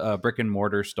 they're a brick and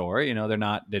mortar store, they're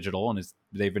not digital, and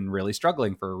they've been really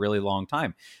struggling for a really long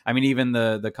time. I mean, even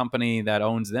the company that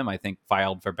owns them, I think,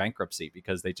 filed for bankruptcy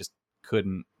because they just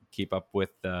couldn't keep up with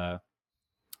what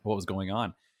was going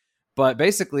on. But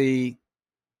basically,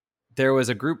 there was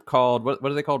a group called, what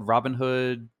are they called?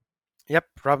 Robinhood? Yep,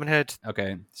 Robinhood.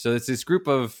 Okay. So it's this group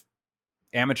of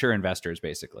amateur investors,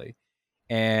 basically.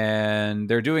 And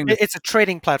they're doing this. It's a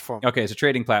trading platform. Okay, it's a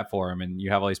trading platform. And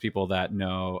you have all these people that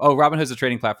know. Oh, Robinhood's a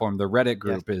trading platform. The Reddit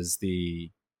group is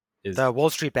the Wall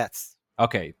Street Bets.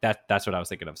 Okay, that's what I was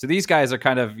thinking of. So these guys are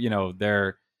kind of,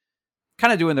 they're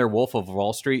kind of doing their Wolf of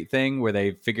Wall Street thing where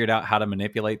they figured out how to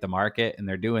manipulate the market, and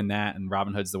they're doing that. And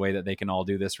Robinhood's the way that they can all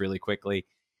do this really quickly.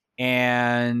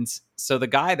 And so the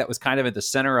guy that was kind of at the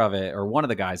center of it, or one of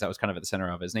the guys that was kind of at the center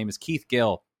of it, his name is Keith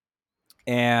Gill.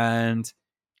 And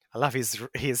I love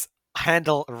his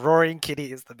handle. Roaring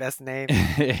Kitty is the best name.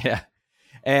 Yeah.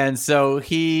 And so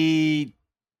he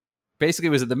basically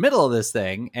was at the middle of this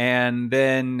thing, and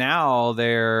then now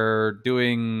they're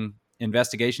doing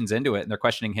investigations into it, and they're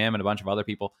questioning him and a bunch of other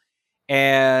people.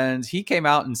 And he came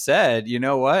out and said, "You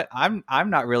know what? I'm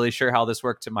not really sure how this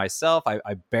worked to myself.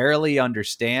 I barely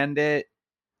understand it.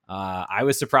 I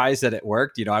was surprised that it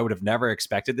worked. I would have never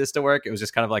expected this to work. It was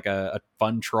just kind of like a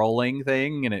fun trolling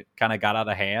thing, and it kind of got out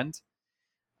of hand."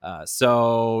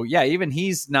 So yeah, even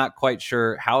he's not quite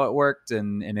sure how it worked,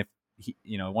 and if he,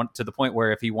 to the point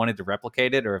where if he wanted to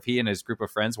replicate it, or if he and his group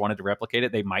of friends wanted to replicate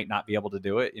it, they might not be able to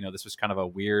do it. This was kind of a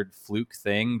weird fluke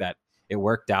thing that it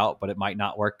worked out, but it might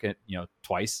not work,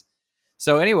 twice.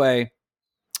 So anyway,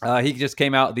 he just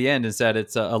came out at the end and said,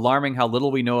 "It's alarming how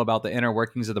little we know about the inner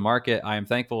workings of the market. I am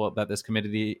thankful that this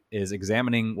committee is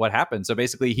examining what happened." So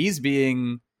basically, he's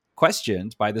being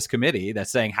questioned by this committee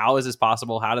that's saying, "How is this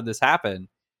possible? How did this happen?"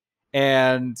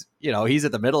 And, he's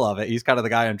at the middle of it. He's kind of the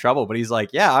guy in trouble, but he's like,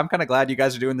 "Yeah, I'm kind of glad you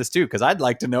guys are doing this too, because I'd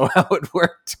like to know how it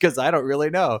worked, because I don't really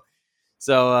know."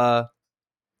 So,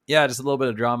 yeah, just a little bit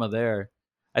of drama there.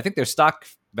 I think their stock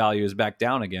value is back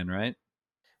down again, right?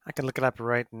 I can look it up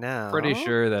right now. Pretty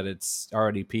sure that it's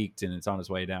already peaked and it's on its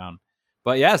way down.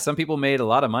 But yeah, some people made a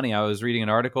lot of money. I was reading an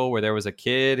article where there was a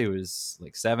kid who was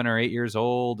like 7 or 8 years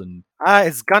old, and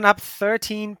it's gone up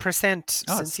 13%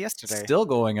 since yesterday. Still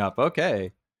going up.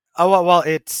 Okay. Oh, well,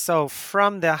 it's so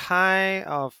from the high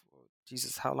of,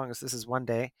 Jesus, how long is this? Is 1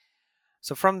 day.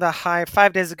 So from the high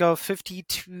 5 days ago,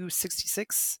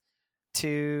 52.66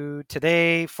 to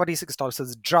today, $46. So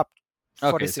it's dropped.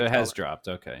 Okay, so it has dropped.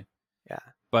 Okay. Yeah.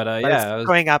 But yeah, it's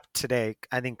going up today,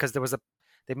 I think, because there was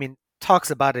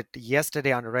talks about it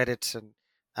yesterday on Reddit, and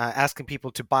asking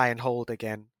people to buy and hold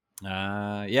again.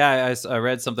 Yeah, I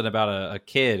read something about a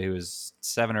kid who was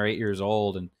 7 or 8 years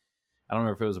old, and I don't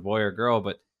remember if it was a boy or a girl,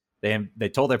 but they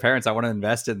told their parents, "I want to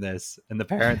invest in this," and the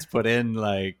parents put in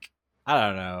like, I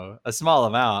don't know, a small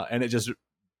amount, and it just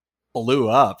blew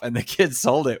up, and the kids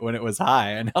sold it when it was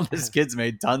high, and now this kid's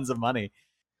made tons of money.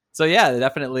 So yeah,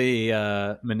 definitely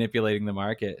manipulating the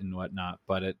market and whatnot.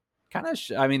 But it kind of,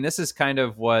 this is kind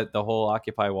of what the whole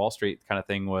Occupy Wall Street kind of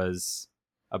thing was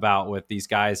about, with these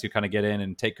guys who kind of get in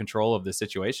and take control of the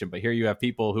situation. But here you have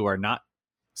people who are not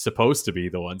supposed to be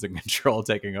the ones in control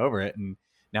taking over it, and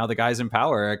now the guys in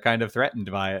power are kind of threatened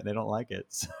by it. They don't like it.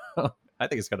 So I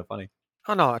think it's kind of funny.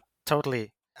 Oh no,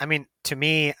 totally. To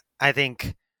me, I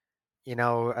think,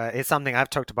 it's something I've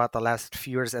talked about the last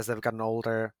few years as I've gotten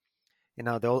older.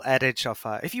 The old adage of,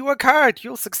 if you work hard,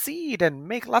 you'll succeed and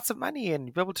make lots of money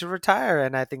and be able to retire.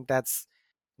 And I think that's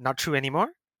not true anymore.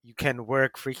 You can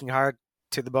work freaking hard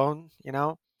to the bone,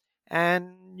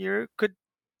 and you could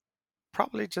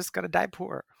probably just gonna die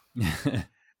poor.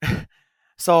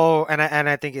 So, and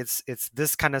I think it's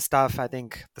this kind of stuff. I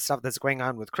think the stuff that's going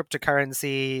on with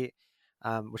cryptocurrency,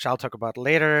 which I'll talk about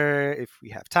later if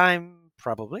we have time,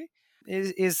 probably,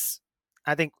 is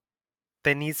I think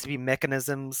there needs to be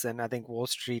mechanisms, and I think Wall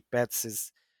Street bets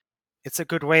is it's a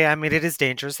good way. I mean, it is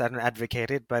dangerous. I don't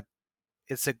advocate it, but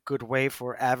it's a good way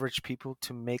for average people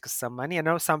to make some money. I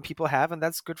know some people have, and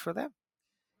that's good for them.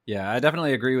 Yeah, I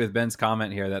definitely agree with Ben's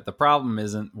comment here that the problem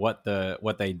isn't what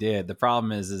they did. The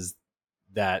problem is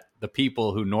that the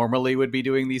people who normally would be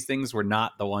doing these things were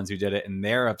not the ones who did it, and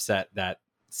they're upset that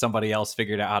somebody else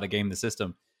figured out how to game the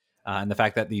system. And the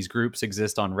fact that these groups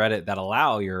exist on Reddit that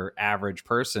allow your average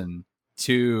person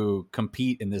to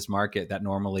compete in this market that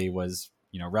normally was,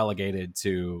 relegated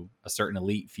to a certain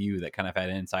elite few that kind of had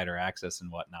insider access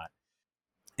and whatnot.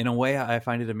 In a way, I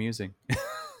find it amusing.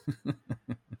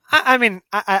 I mean,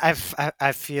 I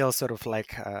feel sort of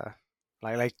like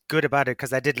good about it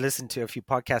because I did listen to a few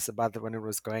podcasts about it when it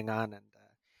was going on, and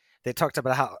they talked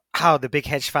about how the big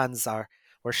hedge funds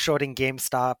were shorting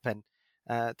GameStop, and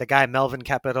the guy Melvin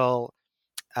Capital,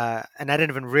 and I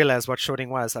didn't even realize what shorting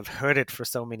was. I've heard it for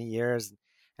so many years,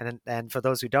 and for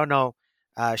those who don't know,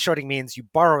 shorting means you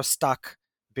borrow stock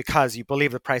because you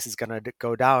believe the price is going to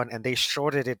go down, and they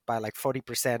shorted it by like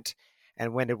 40%.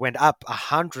 And when it went up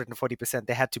 140%,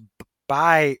 they had to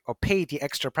buy or pay the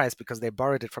extra price because they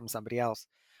borrowed it from somebody else,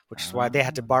 which is why they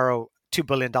had to borrow $2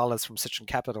 billion from Citron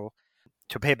Capital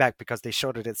to pay back because they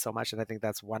shorted it so much. And I think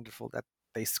that's wonderful that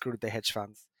they screwed the hedge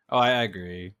funds. Oh, I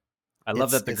agree. I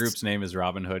love that the group's name is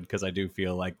Robinhood because I do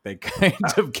feel like they kind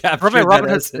of captured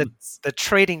Robinhood's the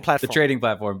trading platform. The trading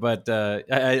platform, but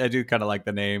I do kind of like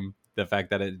the name. The fact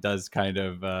that it does kind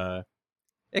of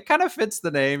it kind of fits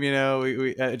the name,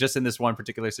 we just in this one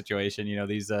particular situation,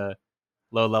 these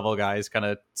low level guys kind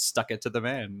of stuck it to the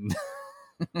man.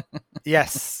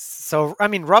 Yes. So, I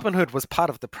mean, Robinhood was part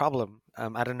of the problem.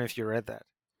 I don't know if you read that.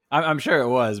 I'm sure it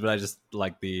was, but I just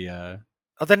like the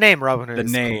name Robinhood. The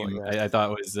name cool, yeah. I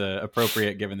thought was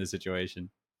appropriate given the situation.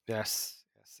 Yes.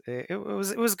 It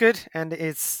was good, and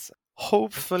it's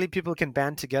hopefully people can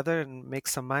band together and make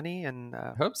some money, and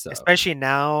hope so. Especially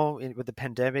now with the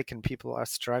pandemic and people are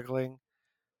struggling,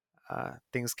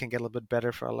 things can get a little bit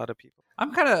better for a lot of people.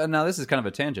 I'm kind of now. This is kind of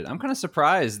a tangent. I'm kind of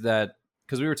surprised that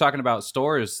because we were talking about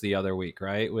stores the other week,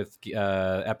 right, with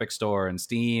Epic Store and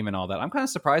Steam and all that. I'm kind of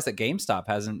surprised that GameStop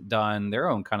hasn't done their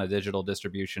own kind of digital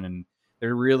distribution, and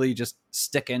they're really just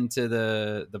sticking to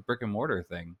the brick and mortar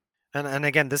thing. And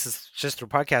again, this is just through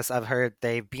podcasts. I've heard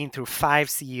they've been through 5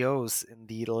 CEOs in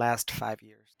the last 5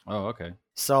 years. Oh, okay.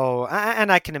 So, and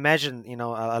I can imagine,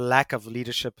 a lack of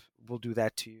leadership will do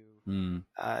that to you.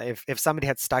 If somebody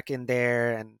had stuck in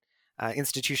there and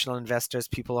institutional investors,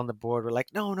 people on the board were like,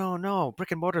 no,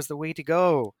 brick and mortar is the way to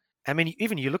go. I mean,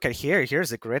 even you look at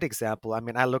here's a great example. I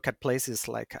mean, I look at places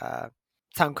like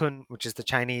Tankun, which is the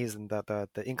Chinese, and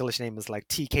the English name is like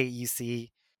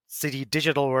TKEC, City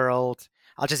Digital World.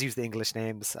 I'll just use the English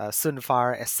names.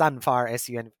 Sunfar,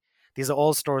 SUN. These are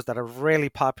all stores that are really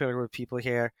popular with people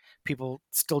here. People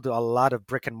still do a lot of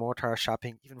brick and mortar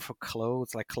shopping, even for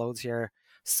clothes. Like clothes here,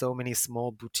 so many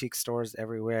small boutique stores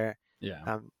everywhere.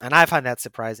 Yeah. And I find that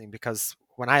surprising because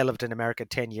when I lived in America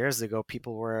 10 years ago,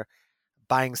 people were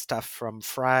buying stuff from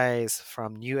Fry's,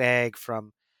 from Newegg,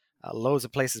 from loads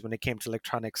of places. When it came to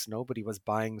electronics, nobody was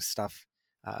buying stuff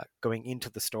going into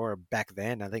the store back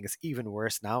then. I think it's even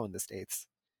worse now in the States.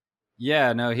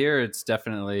 Yeah, no, here it's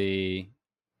definitely...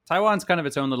 Taiwan's kind of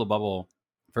its own little bubble.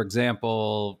 For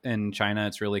example, in China,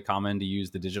 it's really common to use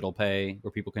the digital pay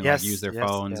where people can use their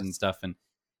phones and stuff.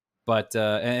 But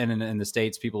in the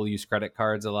States, people use credit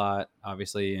cards a lot,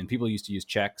 obviously, and people used to use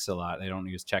checks a lot. They don't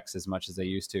use checks as much as they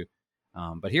used to.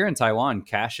 But here in Taiwan,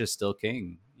 cash is still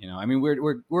king. I mean,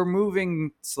 we're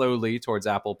moving slowly towards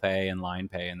Apple Pay and Line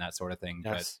Pay and that sort of thing.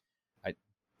 Yes. But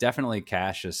definitely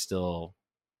cash is still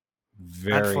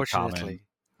very common.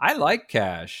 I like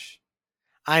cash.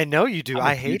 I know you do.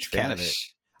 I hate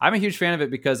cash. I'm a huge fan of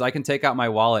it because I can take out my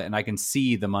wallet and I can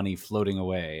see the money floating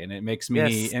away, and it makes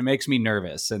me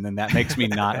nervous, and then that makes me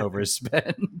not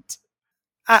overspend.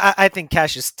 I think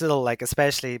cash is still, like,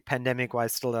 especially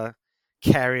pandemic-wise, still a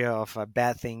carrier of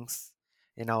bad things.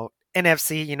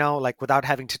 NFC, like without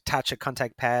having to touch a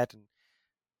contact pad,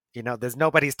 and there's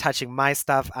nobody's touching my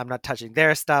stuff. I'm not touching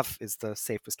their stuff. Is the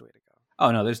safest way to go. Oh,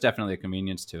 no, there's definitely a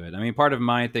convenience to it. I mean, part of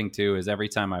my thing, too, is every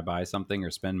time I buy something or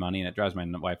spend money, and it drives my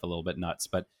wife a little bit nuts,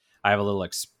 but I have a little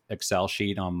Excel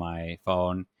sheet on my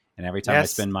phone, and every time I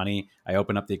spend money, I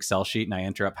open up the Excel sheet and I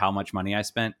enter up how much money I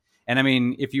spent. And, I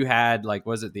mean, if you had, like,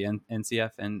 was it the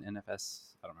NCF and NFS?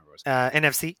 I don't remember what it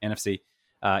was. NFC.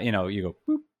 You go,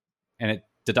 boop, and it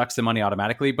deducts the money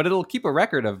automatically, but it'll keep a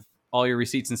record of all your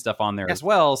receipts and stuff on there Yes. as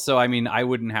well. So, I mean, I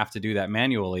wouldn't have to do that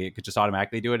manually. It could just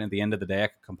automatically do it. And at the end of the day, I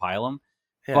could compile them.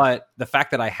 Yeah. But the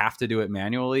fact that I have to do it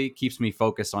manually keeps me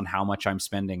focused on how much I'm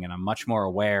spending, and I'm much more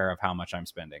aware of how much I'm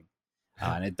spending.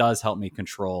 And it does help me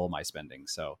control my spending.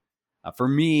 So for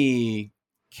me,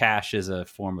 cash is a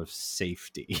form of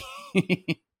safety.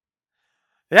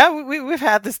 Yeah, we've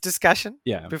had this discussion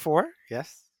Yeah. before.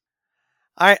 Yes.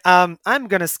 All right. I'm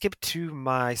gonna skip to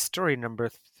my story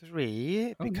number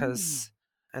 3 because,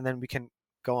 and then we can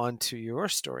go on to your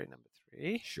story number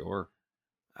 3. Sure.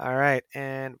 All right,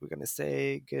 and we're gonna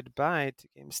say goodbye to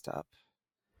GameStop.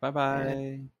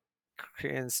 Bye-bye.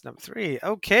 Koreans number 3.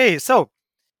 Okay, so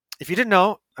if you didn't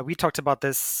know, we talked about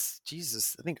this,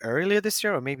 Jesus, I think earlier this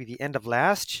year or maybe the end of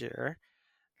last year,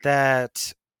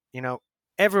 that,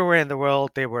 everywhere in the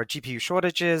world there were GPU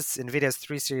shortages. NVIDIA's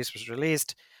 3 series was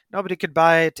released. Nobody could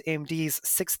buy it. AMD's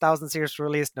 6000 series was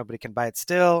released. Nobody can buy it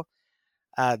still.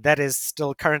 That is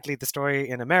still currently the story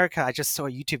in America. I just saw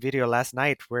a YouTube video last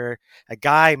night where a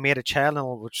guy made a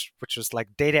channel which was like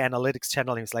data analytics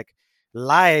channel. He was like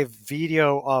live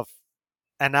video of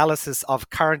analysis of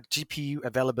current GPU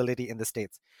availability in the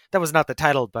States. That was not the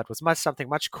title, but was something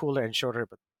much cooler and shorter,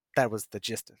 but that was the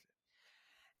gist of it.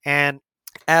 And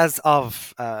as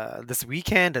of this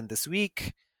weekend and this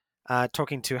week,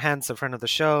 talking to Hans, a friend of the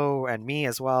show, and me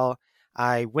as well,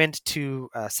 I went to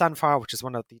Sunfar, which is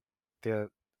one of the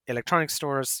electronics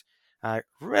stores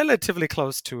relatively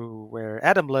close to where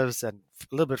Adam lives and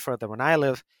a little bit further when I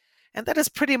live. And that is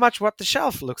pretty much what the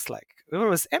shelf looks like. It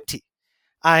was empty.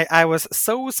 I was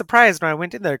so surprised when I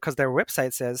went in there because their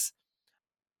website says,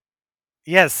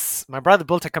 yes, my brother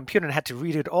built a computer and had to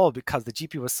redo it all because the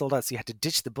GPU was sold out, so you had to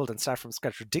ditch the build and start from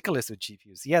scratch. Ridiculous with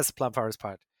GPUs. Yes, Plum Power's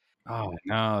part. Oh,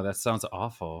 no, that sounds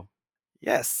awful.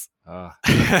 Yes.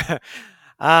 I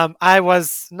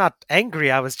was not angry.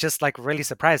 I was just like really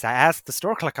surprised. I asked the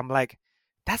store clerk, I'm like,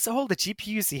 that's all the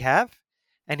GPUs you have?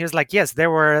 And he was like, yes, there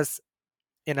was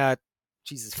in a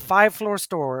 5-floor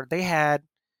store, they had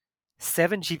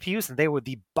 7 GPUs and they were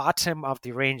the bottom of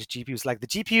the range GPUs. Like the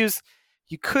GPUs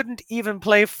you couldn't even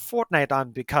play Fortnite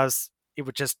on because it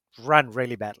would just run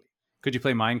really badly. Could you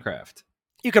play Minecraft?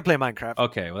 You could play Minecraft.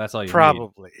 Okay, well, that's all you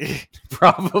Probably. need.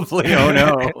 Probably. Oh,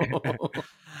 no.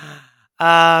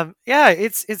 Yeah,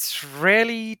 it's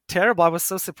really terrible. I was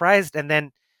so surprised. And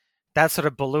then that sort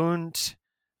of ballooned.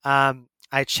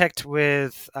 I checked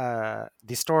with the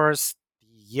stores, the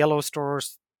yellow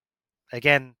stores.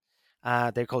 Again,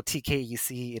 they're called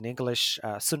TKEC in English,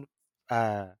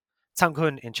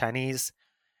 Cangkun in Chinese.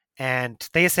 And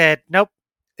they said, nope,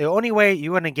 the only way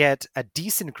you're going to get a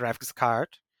decent graphics card,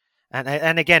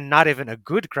 and again, not even a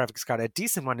good graphics card, a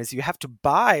decent one, is you have to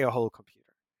buy a whole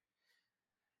computer.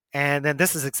 And then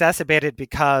this is exacerbated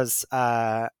because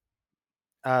a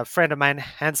friend of mine,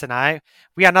 Hans, and I,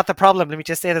 we are not the problem. Let me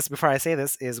just say this before I say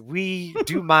this, is we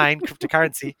do mine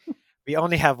cryptocurrency. We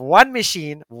only have one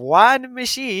machine.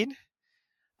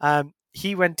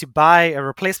 He went to buy a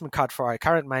replacement card for our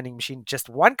current mining machine, just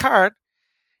one card.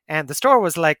 And the store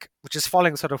was like, which is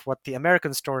following sort of what the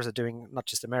American stores are doing, not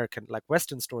just American, like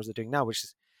Western stores are doing now, which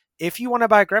is if you want to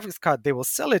buy a graphics card, they will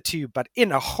sell it to you, but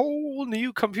in a whole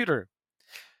new computer.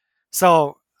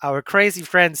 So our crazy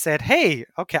friend said, hey,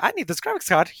 okay, I need this graphics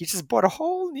card. He just bought a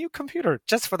whole new computer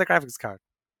just for the graphics card.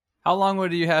 How long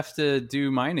would you have to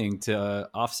do mining to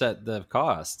offset the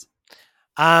cost?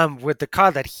 With the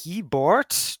card that he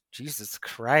bought, Jesus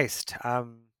Christ,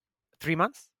 3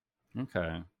 months.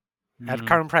 Okay. At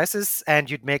current prices, and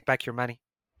you'd make back your money.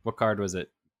 What card was it?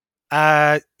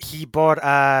 He bought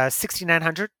a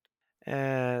 6900.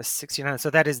 6900.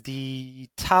 So that is the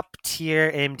top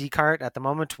tier AMD card at the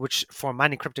moment, which for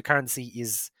mining cryptocurrency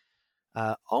is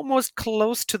almost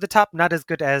close to the top. Not as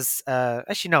good as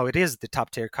actually no, it is the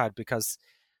top tier card because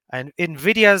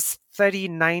NVIDIA's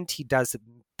 3090 does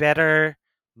better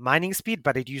mining speed,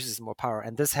 but it uses more power,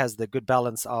 and this has the good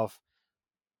balance of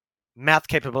math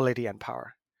capability and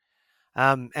power.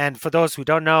 And for those who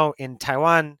don't know, in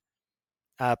Taiwan,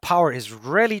 power is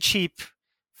really cheap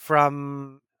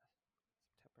from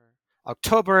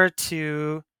October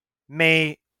to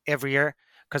May every year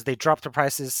because they drop the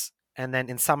prices, and then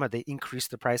in summer they increase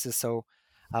the prices. So,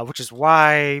 which is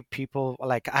why people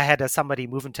like I had somebody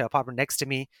move into an apartment next to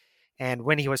me, and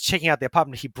when he was checking out the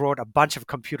apartment, he brought a bunch of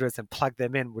computers and plugged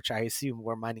them in, which I assume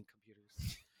were mining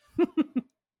computers.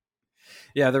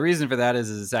 Yeah, the reason for that is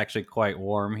it's actually quite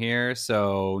warm here,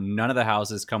 so none of the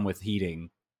houses come with heating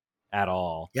at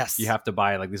all. Yes. You have to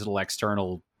buy like these little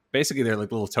external, basically they're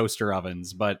like little toaster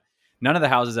ovens, but none of the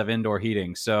houses have indoor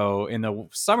heating. So in the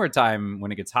summertime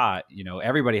when it gets hot,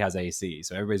 everybody has AC,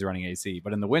 so everybody's running AC.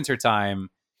 But in the wintertime,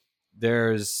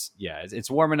 it's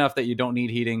warm enough that you don't need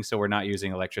heating, so we're not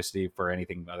using electricity for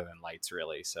anything other than lights,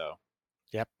 really. So,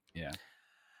 Yep. Yeah.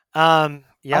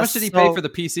 Yes, How much did he pay for the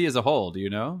PC as a whole? Do you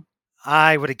know?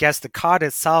 I would guess the card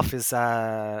itself is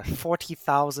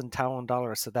 40,000 Taiwan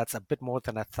dollars, so that's a bit more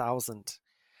than 1,000.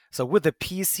 So with the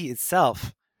PC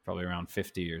itself, Probably around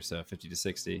 50 or so, 50 to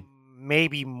 60.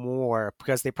 maybe more,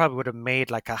 because they probably would have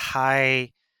made like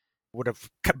would have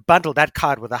bundled that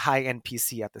card with a high-end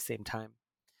PC at the same time.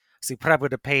 So you probably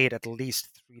would have paid at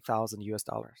least 3,000 US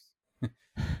dollars.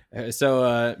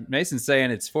 So Mason's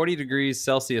saying it's 40 degrees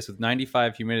Celsius with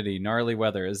 95 humidity, gnarly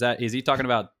weather. Is he talking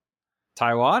about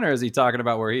Taiwan, or is he talking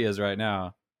about where he is right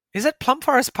now? Is that Plum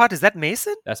Forest Pot? Is that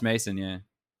Mason? That's Mason, yeah.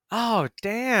 Oh,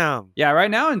 damn. Yeah,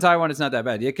 right now in Taiwan it's not that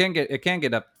bad. It can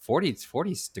get up 40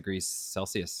 degrees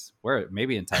Celsius. Where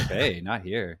maybe in Taipei, not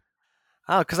here.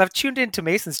 Oh, because I've tuned into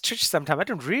Mason's church sometime. I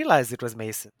didn't realize it was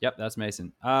Mason. Yep, that's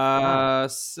Mason. Wow.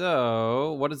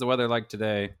 So what is the weather like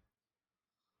today?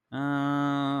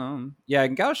 Yeah,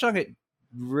 in Kaohsiung it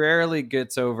rarely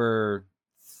gets over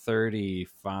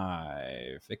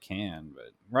 35. It can,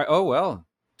 but right. Oh well,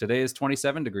 today is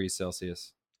 27 degrees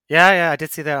Celsius. Yeah, I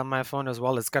did see that on my phone as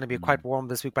well. It's going to be quite warm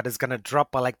this week, but it's going to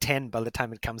drop by like 10 by the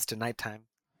time it comes to nighttime.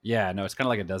 Yeah, no, it's kind of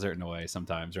like a desert in a way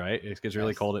sometimes, right? It gets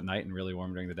really cold at night and really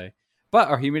warm during the day. But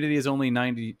our humidity is only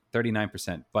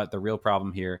 39%. But the real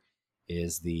problem here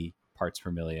is the parts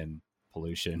per million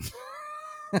pollution.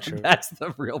 True. That's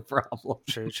the real problem.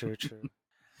 True. So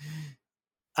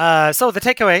the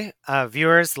takeaway,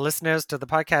 viewers, listeners to the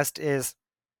podcast is,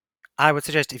 I would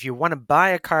suggest if you want to buy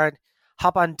a card,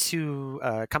 hop onto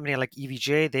a company like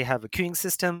EVGA. They have a queuing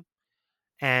system.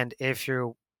 And if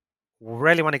you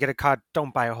really want to get a card,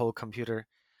 don't buy a whole computer.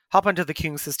 Hop onto the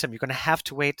queuing system. You're going to have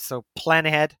to wait, so plan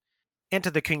ahead. Enter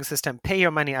the queuing system, pay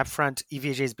your money up front.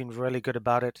 EVGA has been really good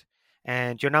about it.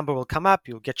 And your number will come up.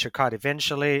 You'll get your card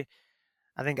eventually.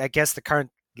 I guess the current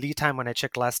lead time when I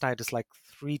checked last night is like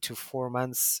 3 to 4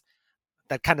 months.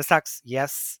 That kind of sucks,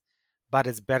 yes, but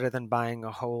it's better than buying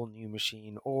a whole new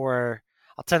machine. Or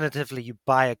alternatively, you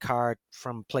buy a card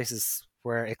from places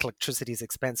where electricity is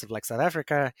expensive, like South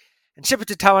Africa, and ship it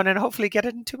to Taiwan and hopefully get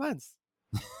it in 2 months.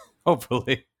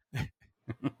 Hopefully.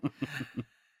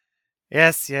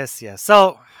 Yes.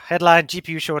 So, headline,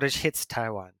 GPU shortage hits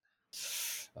Taiwan.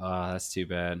 That's too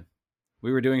bad.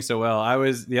 We were doing so well.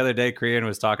 The other day, Korean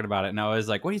was talking about it, and I was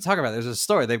like, what are you talking about? There's a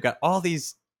store. They've got all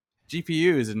these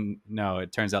GPUs, and no,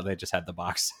 it turns out they just had the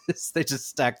boxes. They just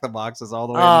stacked the boxes all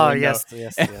the way in the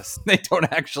window. Yes. They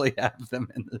don't actually have them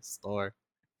in the store.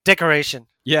 Decoration.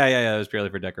 Yeah. It was purely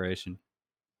for decoration.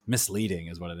 Misleading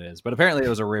is what it is. But apparently it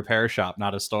was a repair shop,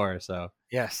 not a store, so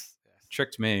Yes.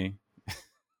 tricked me.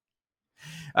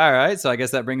 All right, so I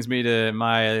guess that brings me to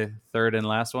my third and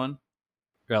last one.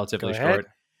 Relatively short.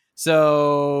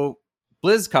 So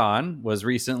BlizzCon was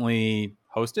recently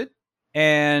hosted,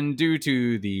 and due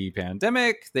to the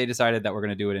pandemic, they decided that we're going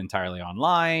to do it entirely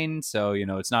online. So,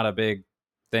 it's not a big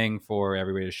thing for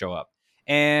everybody to show up.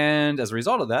 And as a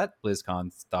result of that,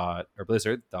 Blizzard thought,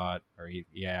 or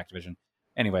Activision,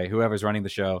 anyway, whoever's running the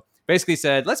show, basically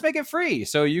said, let's make it free.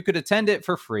 So you could attend it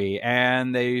for free.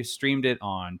 And they streamed it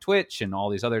on Twitch and all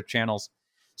these other channels.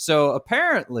 So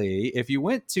apparently, if you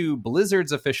went to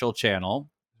Blizzard's official channel,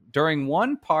 during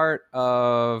one part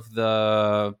of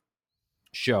the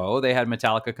show, they had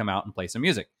Metallica come out and play some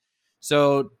music.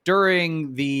 So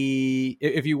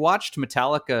if you watched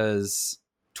Metallica's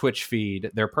Twitch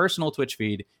feed, their personal Twitch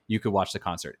feed, you could watch the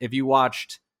concert. If you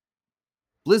watched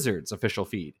Blizzard's official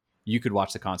feed, you could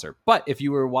watch the concert. But if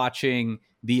you were watching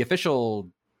the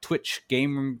official Twitch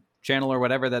game channel or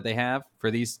whatever that they have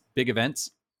for these big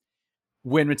events,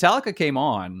 when Metallica came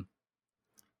on,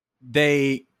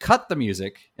 they cut the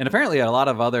music, and apparently a lot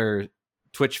of other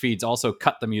Twitch feeds also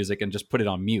cut the music and just put it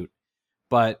on mute.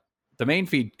 But the main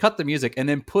feed cut the music and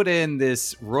then put in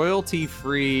this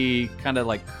royalty-free kind of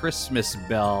like Christmas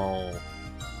bell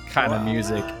kind of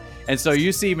music. And so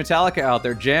you see Metallica out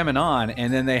there jamming on,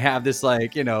 and then they have this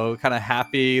like, kind of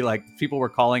happy, like people were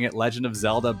calling it Legend of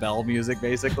Zelda bell music,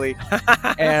 basically.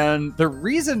 And the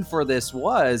reason for this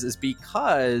is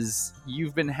because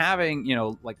you've been having,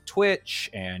 like Twitch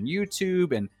and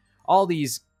YouTube and all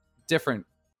these different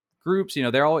groups,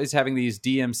 they're always having these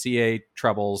DMCA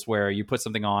troubles where you put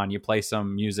something on, you play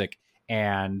some music,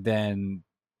 and then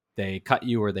they cut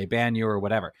you or they ban you or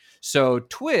whatever. So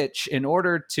Twitch, in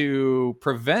order to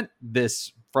prevent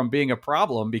this from being a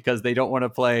problem, because they don't want to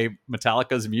play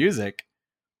Metallica's music,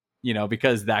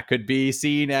 because that could be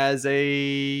seen as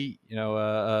a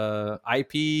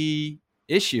IP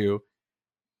issue,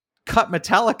 cut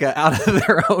Metallica out of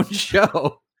their own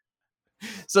show.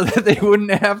 so that they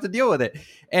wouldn't have to deal with it.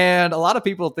 And a lot of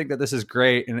people think that this is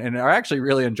great and are actually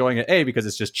really enjoying it, because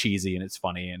it's just cheesy and it's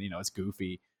funny and, it's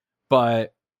goofy.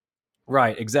 But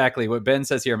right, exactly. What Ben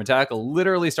says here, Metallica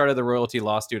literally started the royalty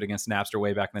lawsuit against Napster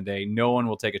way back in the day. No one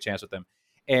will take a chance with them.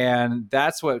 And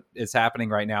that's what is happening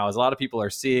right now, is a lot of people are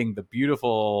seeing the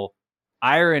beautiful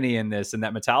irony in this, and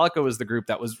that Metallica was the group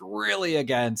that was really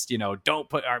against, don't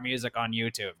put our music on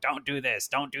YouTube, don't do this,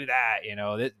 don't do that,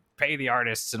 pay the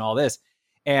artists and all this.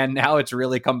 And now it's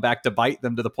really come back to bite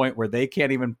them, to the point where they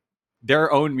can't even,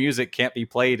 their own music can't be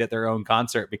played at their own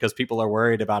concert because people are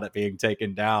worried about it being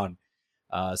taken down.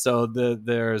 So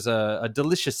there's a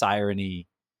delicious irony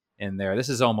in there. This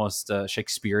is almost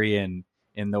Shakespearean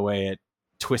in the way it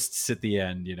twists at the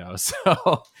end, so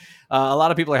a lot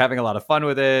of people are having a lot of fun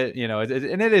with it,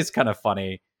 and it is kind of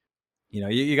funny.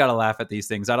 You got to laugh at these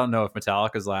things. I don't know if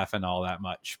Metallica's laughing all that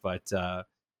much, but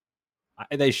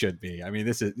they should be. I mean,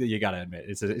 this is, you got to admit,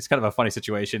 it's kind of a funny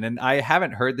situation. And I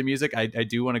haven't heard the music. I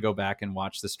do want to go back and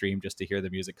watch the stream just to hear the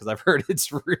music, because I've heard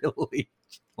it's really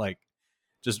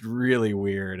just really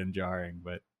weird and jarring,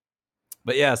 but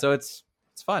yeah, so it's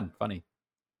funny.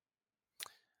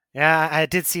 Yeah, I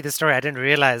did see the story. I didn't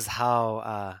realize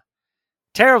how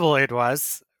terrible it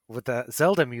was with the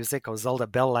Zelda music, or Zelda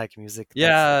bell-like music.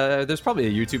 Yeah, there's probably a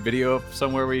YouTube video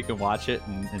somewhere where you can watch it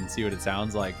and see what it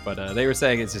sounds like. But they were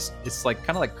saying it's like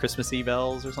kind of like Christmassy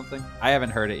bells or something. I haven't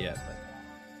heard it yet, but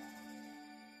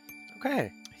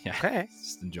Okay. Yeah. Okay.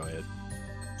 Just enjoy it.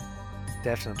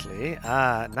 Definitely.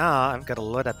 Now I'm gonna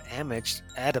load up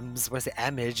Adams. What's the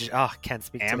Amage? Oh, can't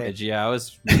speak today. Amage, yeah, I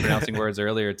was pronouncing words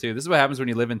earlier too. This is what happens when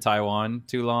you live in Taiwan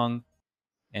too long,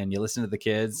 and you listen to the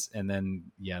kids, and then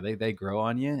they grow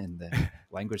on you, and the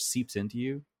language seeps into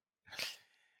you.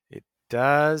 It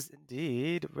does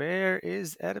indeed. Where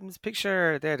is Adam's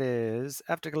picture? There it is.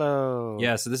 Afterglow.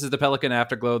 Yeah, so this is the Pelican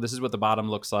Afterglow. This is what the bottom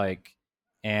looks like,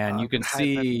 and you can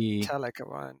see. Metallica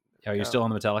one. Are you still on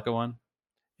the Metallica one?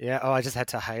 Yeah. Oh, I just had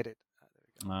to hide it.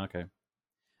 Oh, okay.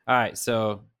 All right.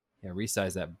 So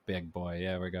resize that big boy.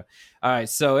 Yeah, there we go. All right.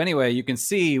 So anyway, you can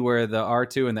see where the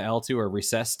R2 and the L2 are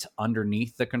recessed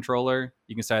underneath the controller.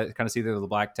 You can kind of see the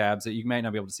black tabs. You might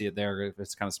not be able to see it there if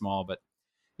it's kind of small, but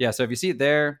yeah. So if you see it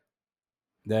there,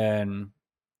 then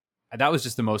that was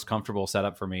just the most comfortable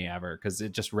setup for me ever, because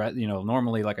it just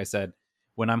normally, like I said,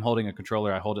 when I'm holding a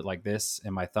controller, I hold it like this,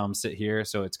 and my thumbs sit here,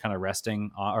 so it's kind of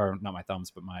resting on, or not my thumbs,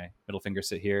 but my middle finger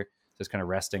sit here, so it's kind of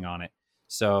resting on it.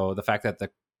 So the fact that the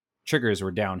triggers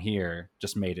were down here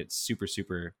just made it super,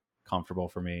 super comfortable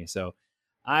for me. So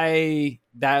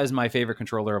that is my favorite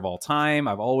controller of all time.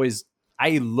 I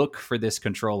look for this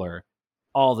controller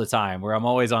all the time, where I'm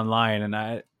always online,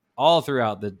 and all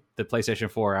throughout the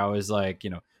PlayStation 4, I was like,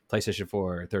 PlayStation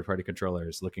 4 third-party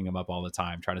controllers, looking them up all the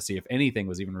time, trying to see if anything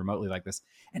was even remotely like this.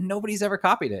 And nobody's ever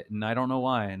copied it, and I don't know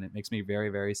why, and it makes me very,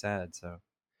 very sad. So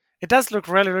it does look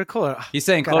really, really cool. He's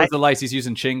saying close the lights. He's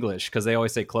using Chinglish, because they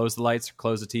always say close the lights or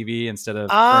close the TV instead of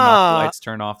turn off the lights,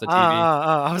 turn off the TV.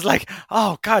 I was like,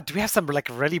 oh, God, do we have some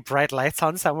really bright lights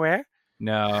on somewhere?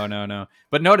 No.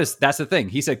 But notice, that's the thing.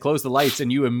 He said close the lights,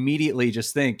 and you immediately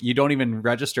just think, you don't even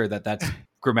register that that's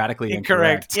grammatically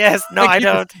incorrect. Yes, no, I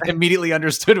don't. Immediately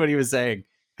understood what he was saying.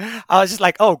 I was just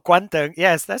like, oh, Guanteng.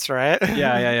 Yes, that's right.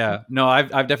 Yeah. No, I've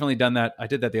definitely done that. I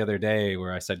did that the other day,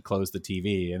 where I said close the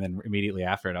TV, and then immediately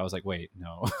after it, I was like, wait,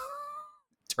 no.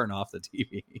 Turn off the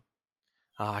TV.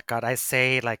 Oh, God, I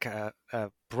say a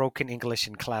broken English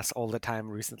in class all the time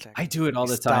recently. I do it all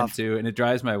the time, too, and it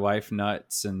drives my wife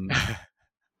nuts, and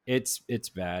it's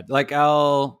bad.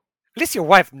 At least your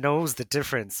wife knows the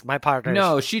difference. My partner.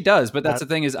 No, she does, but that's the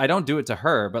thing is, I don't do it to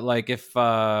her. But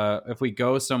if we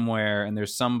go somewhere and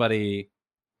there's somebody,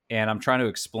 and I'm trying to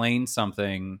explain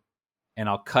something, and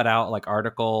I'll cut out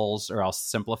articles, or I'll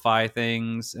simplify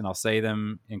things, and I'll say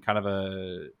them in kind of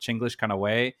a Chinglish kind of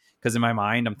way, because in my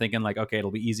mind I'm thinking okay, it'll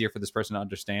be easier for this person to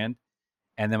understand.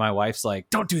 And then my wife's like,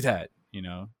 "Don't do that," is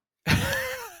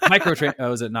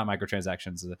it not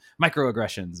microtransactions?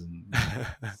 Microaggressions, and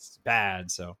it's bad.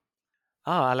 So.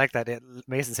 Oh, I like that.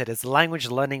 Mason said it's language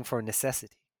learning for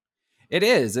necessity. It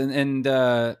is. And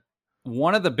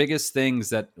one of the biggest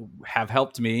things that have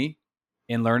helped me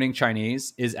in learning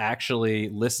Chinese is actually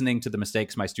listening to the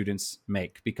mistakes my students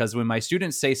make. Because when my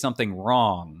students say something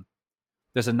wrong,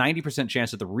 there's a 90%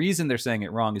 chance that the reason they're saying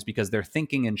it wrong is because they're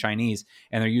thinking in Chinese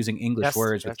and they're using English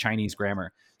words with Chinese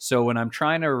grammar. So when I'm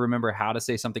trying to remember how to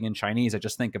say something in Chinese, I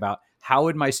just think about, how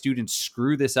would my students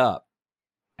screw this up?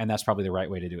 And that's probably the right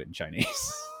way to do it in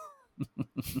Chinese.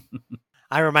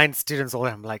 I remind students all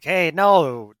the time, I'm like, hey,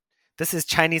 no, this is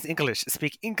Chinese English.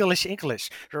 Speak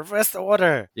English. Reverse the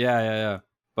order. Yeah.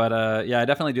 But yeah, I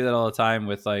definitely do that all the time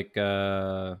with like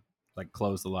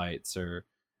close the lights or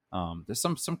there's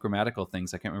some grammatical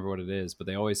things I can't remember what it is, but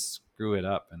they always screw it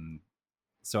up, and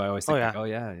so I always think like, oh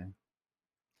yeah.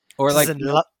 Or This like is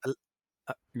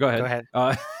go ahead. Go ahead.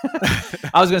 I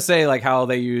was gonna say like how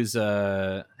they use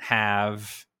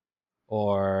have,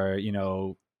 or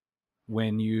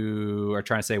when you are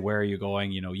trying to say where are you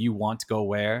going, you want to go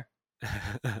where,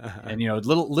 and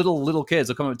little kids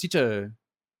will come up, teacher,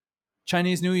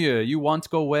 Chinese New Year, you want to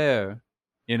go where?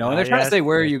 And they're trying to say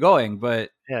where are you going,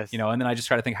 but yes. and then I just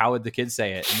try to think how would the kids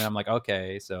say it, and then I'm like,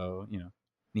 okay, so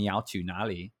ni yao tu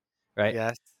nali, right?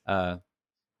 Yes.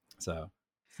 So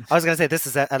I was going to say this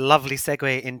is a lovely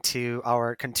segue into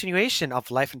our continuation of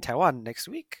Life in Taiwan next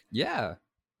week. yeah,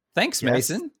 thanks, Yes.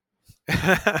 Mason.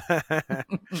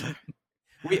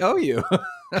 We owe you.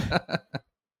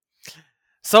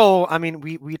 So, I mean,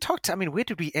 we talked. I mean, where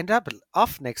did we end up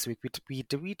off next week?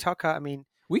 Did we talk? I mean,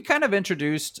 we kind of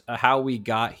introduced how we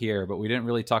got here, but we didn't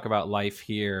really talk about life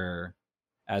here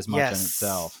as much in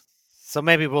itself. So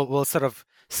maybe we'll sort of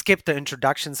skip the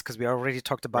introductions because we already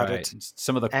talked about it.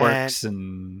 Some of the quirks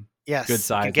and good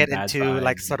sides. We can get and bad into sides.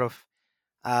 like sort of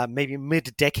maybe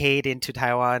mid-decade into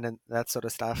Taiwan and that sort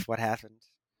of stuff. What happened?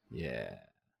 Yeah,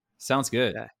 sounds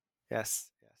good. Yeah. Yes.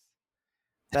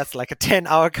 That's like a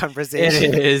 10-hour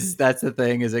conversation. It is. That's the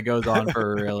thing, is it goes on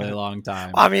for a really long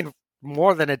time. I mean,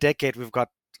 more than a decade. We've got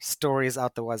stories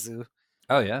out the wazoo.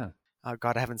 Oh yeah. Oh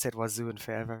God, I haven't said wazoo in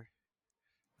forever.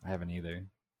 I haven't either.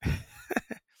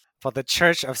 For the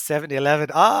Church of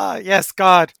 7-Eleven. Ah, yes,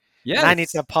 God. Yes. And I need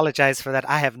to apologize for that.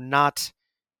 I have not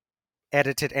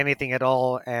edited anything at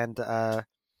all, and I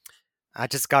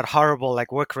just got horrible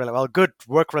good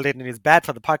work-related news, bad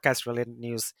for the podcast-related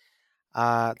news.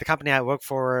 The company I work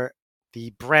for,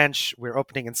 the branch we're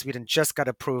opening in Sweden, just got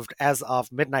approved as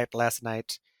of midnight last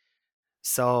night.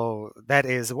 So that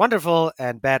is wonderful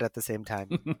and bad at the same time.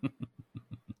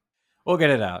 We'll get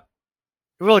it out.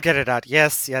 We'll get it out.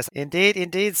 Yes.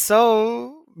 Indeed.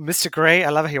 So, Mr. Gray, I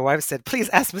love how your wife said, please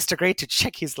ask Mr. Gray to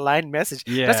check his line message.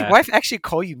 Yeah. Does your wife actually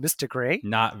call you Mr. Gray?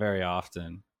 Not very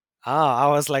often. Oh, I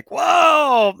was like,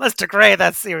 whoa, Mr. Gray,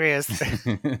 that's serious.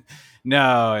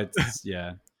 No, it's,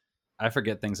 yeah. I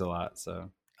forget things a lot, so.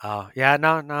 Oh, yeah,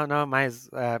 no.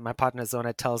 My partner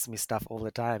Zona tells me stuff all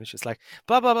the time. She's like,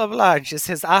 blah, blah, blah, blah. And she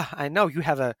says, I know you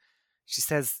have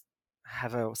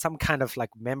some kind of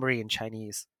like memory in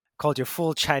Chinese. Called your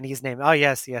full Chinese name. Oh,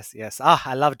 yes.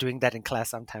 I love doing that in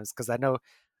class sometimes because I know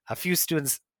a few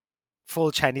students'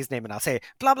 full Chinese name and I'll say,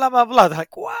 blah, blah, blah, blah. They're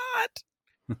like, what?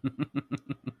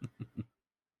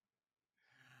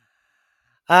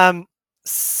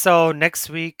 So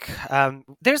next week,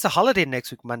 there's a holiday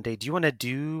next week, Monday. Do you want to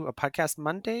do a podcast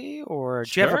Monday, or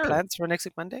do you have plans for next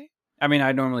week, Monday? I mean,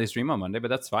 I normally stream on Monday, but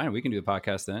that's fine. We can do the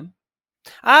podcast then.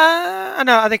 No,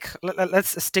 I think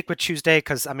let's stick with Tuesday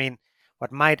because, I mean,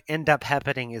 what might end up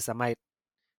happening is I might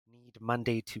need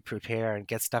Monday to prepare and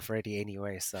get stuff ready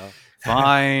anyway. So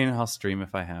fine, I'll stream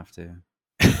if I have to.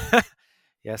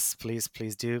 Yes, please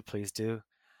do.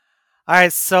 All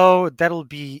right, so that'll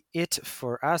be it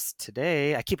for us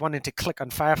today. I keep wanting to click on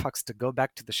Firefox to go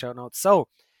back to the show notes. So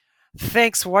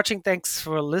thanks for watching. Thanks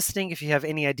for listening. If you have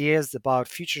any ideas about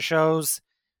future shows,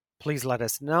 please let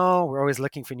us know. We're always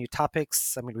looking for new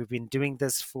topics. I mean, we've been doing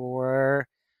this for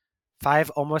 5,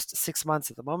 almost 6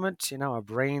 months at the moment. Our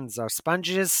brains are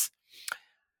sponges.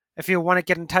 If you want to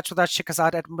get in touch with us, check us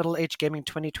out at Middle Age Gaming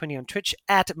 2020 on Twitch,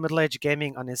 at Middle Age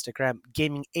Gaming on Instagram,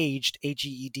 Gaming Aged,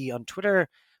 AGED on Twitter,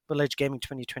 Middle Age Gaming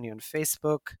 2020 on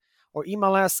Facebook, or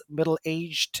email us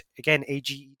middleaged, again,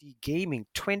 AGED Gaming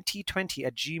 2020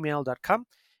 at gmail.com,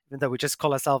 even though we just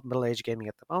call ourselves Middle Age Gaming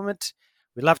at the moment.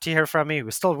 We'd love to hear from you.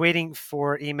 We're still waiting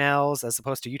for emails as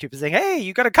opposed to YouTube saying, hey,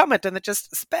 you got a comment, and then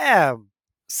just spam.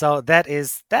 So that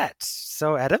is that.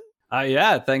 So, Adam?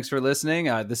 Yeah, thanks for listening.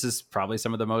 This is probably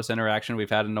some of the most interaction we've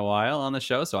had in a while on the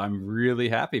show, so I'm really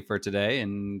happy for today.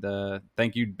 And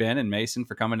thank you, Ben and Mason,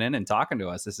 for coming in and talking to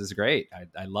us. This is great.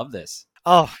 I love this.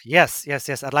 Oh, yes.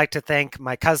 I'd like to thank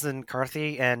my cousin,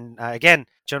 Carthy, and again,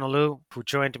 Jonah Lu, who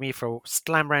joined me for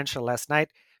Slam Rancher last night.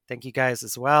 Thank you guys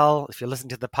as well. If you're listening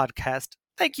to the podcast,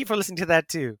 thank you for listening to that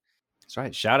too. That's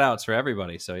right. Shout outs for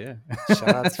everybody. So yeah.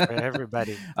 Shout outs for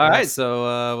everybody. All right.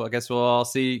 So I guess you will all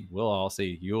see.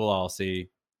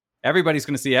 Everybody's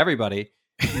going to see everybody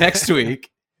next week.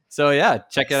 So yeah,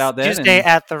 check it out then. Tuesday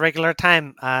at the regular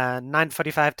time,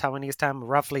 9:45 Taiwanese time,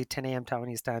 roughly 10 a.m.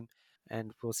 Taiwanese time.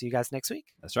 And we'll see you guys next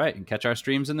week. That's right. And catch our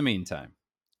streams in the meantime.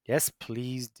 Yes,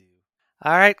 please do.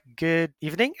 All right. Good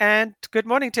evening and good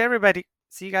morning to everybody.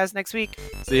 See you guys next week.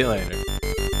 See you later.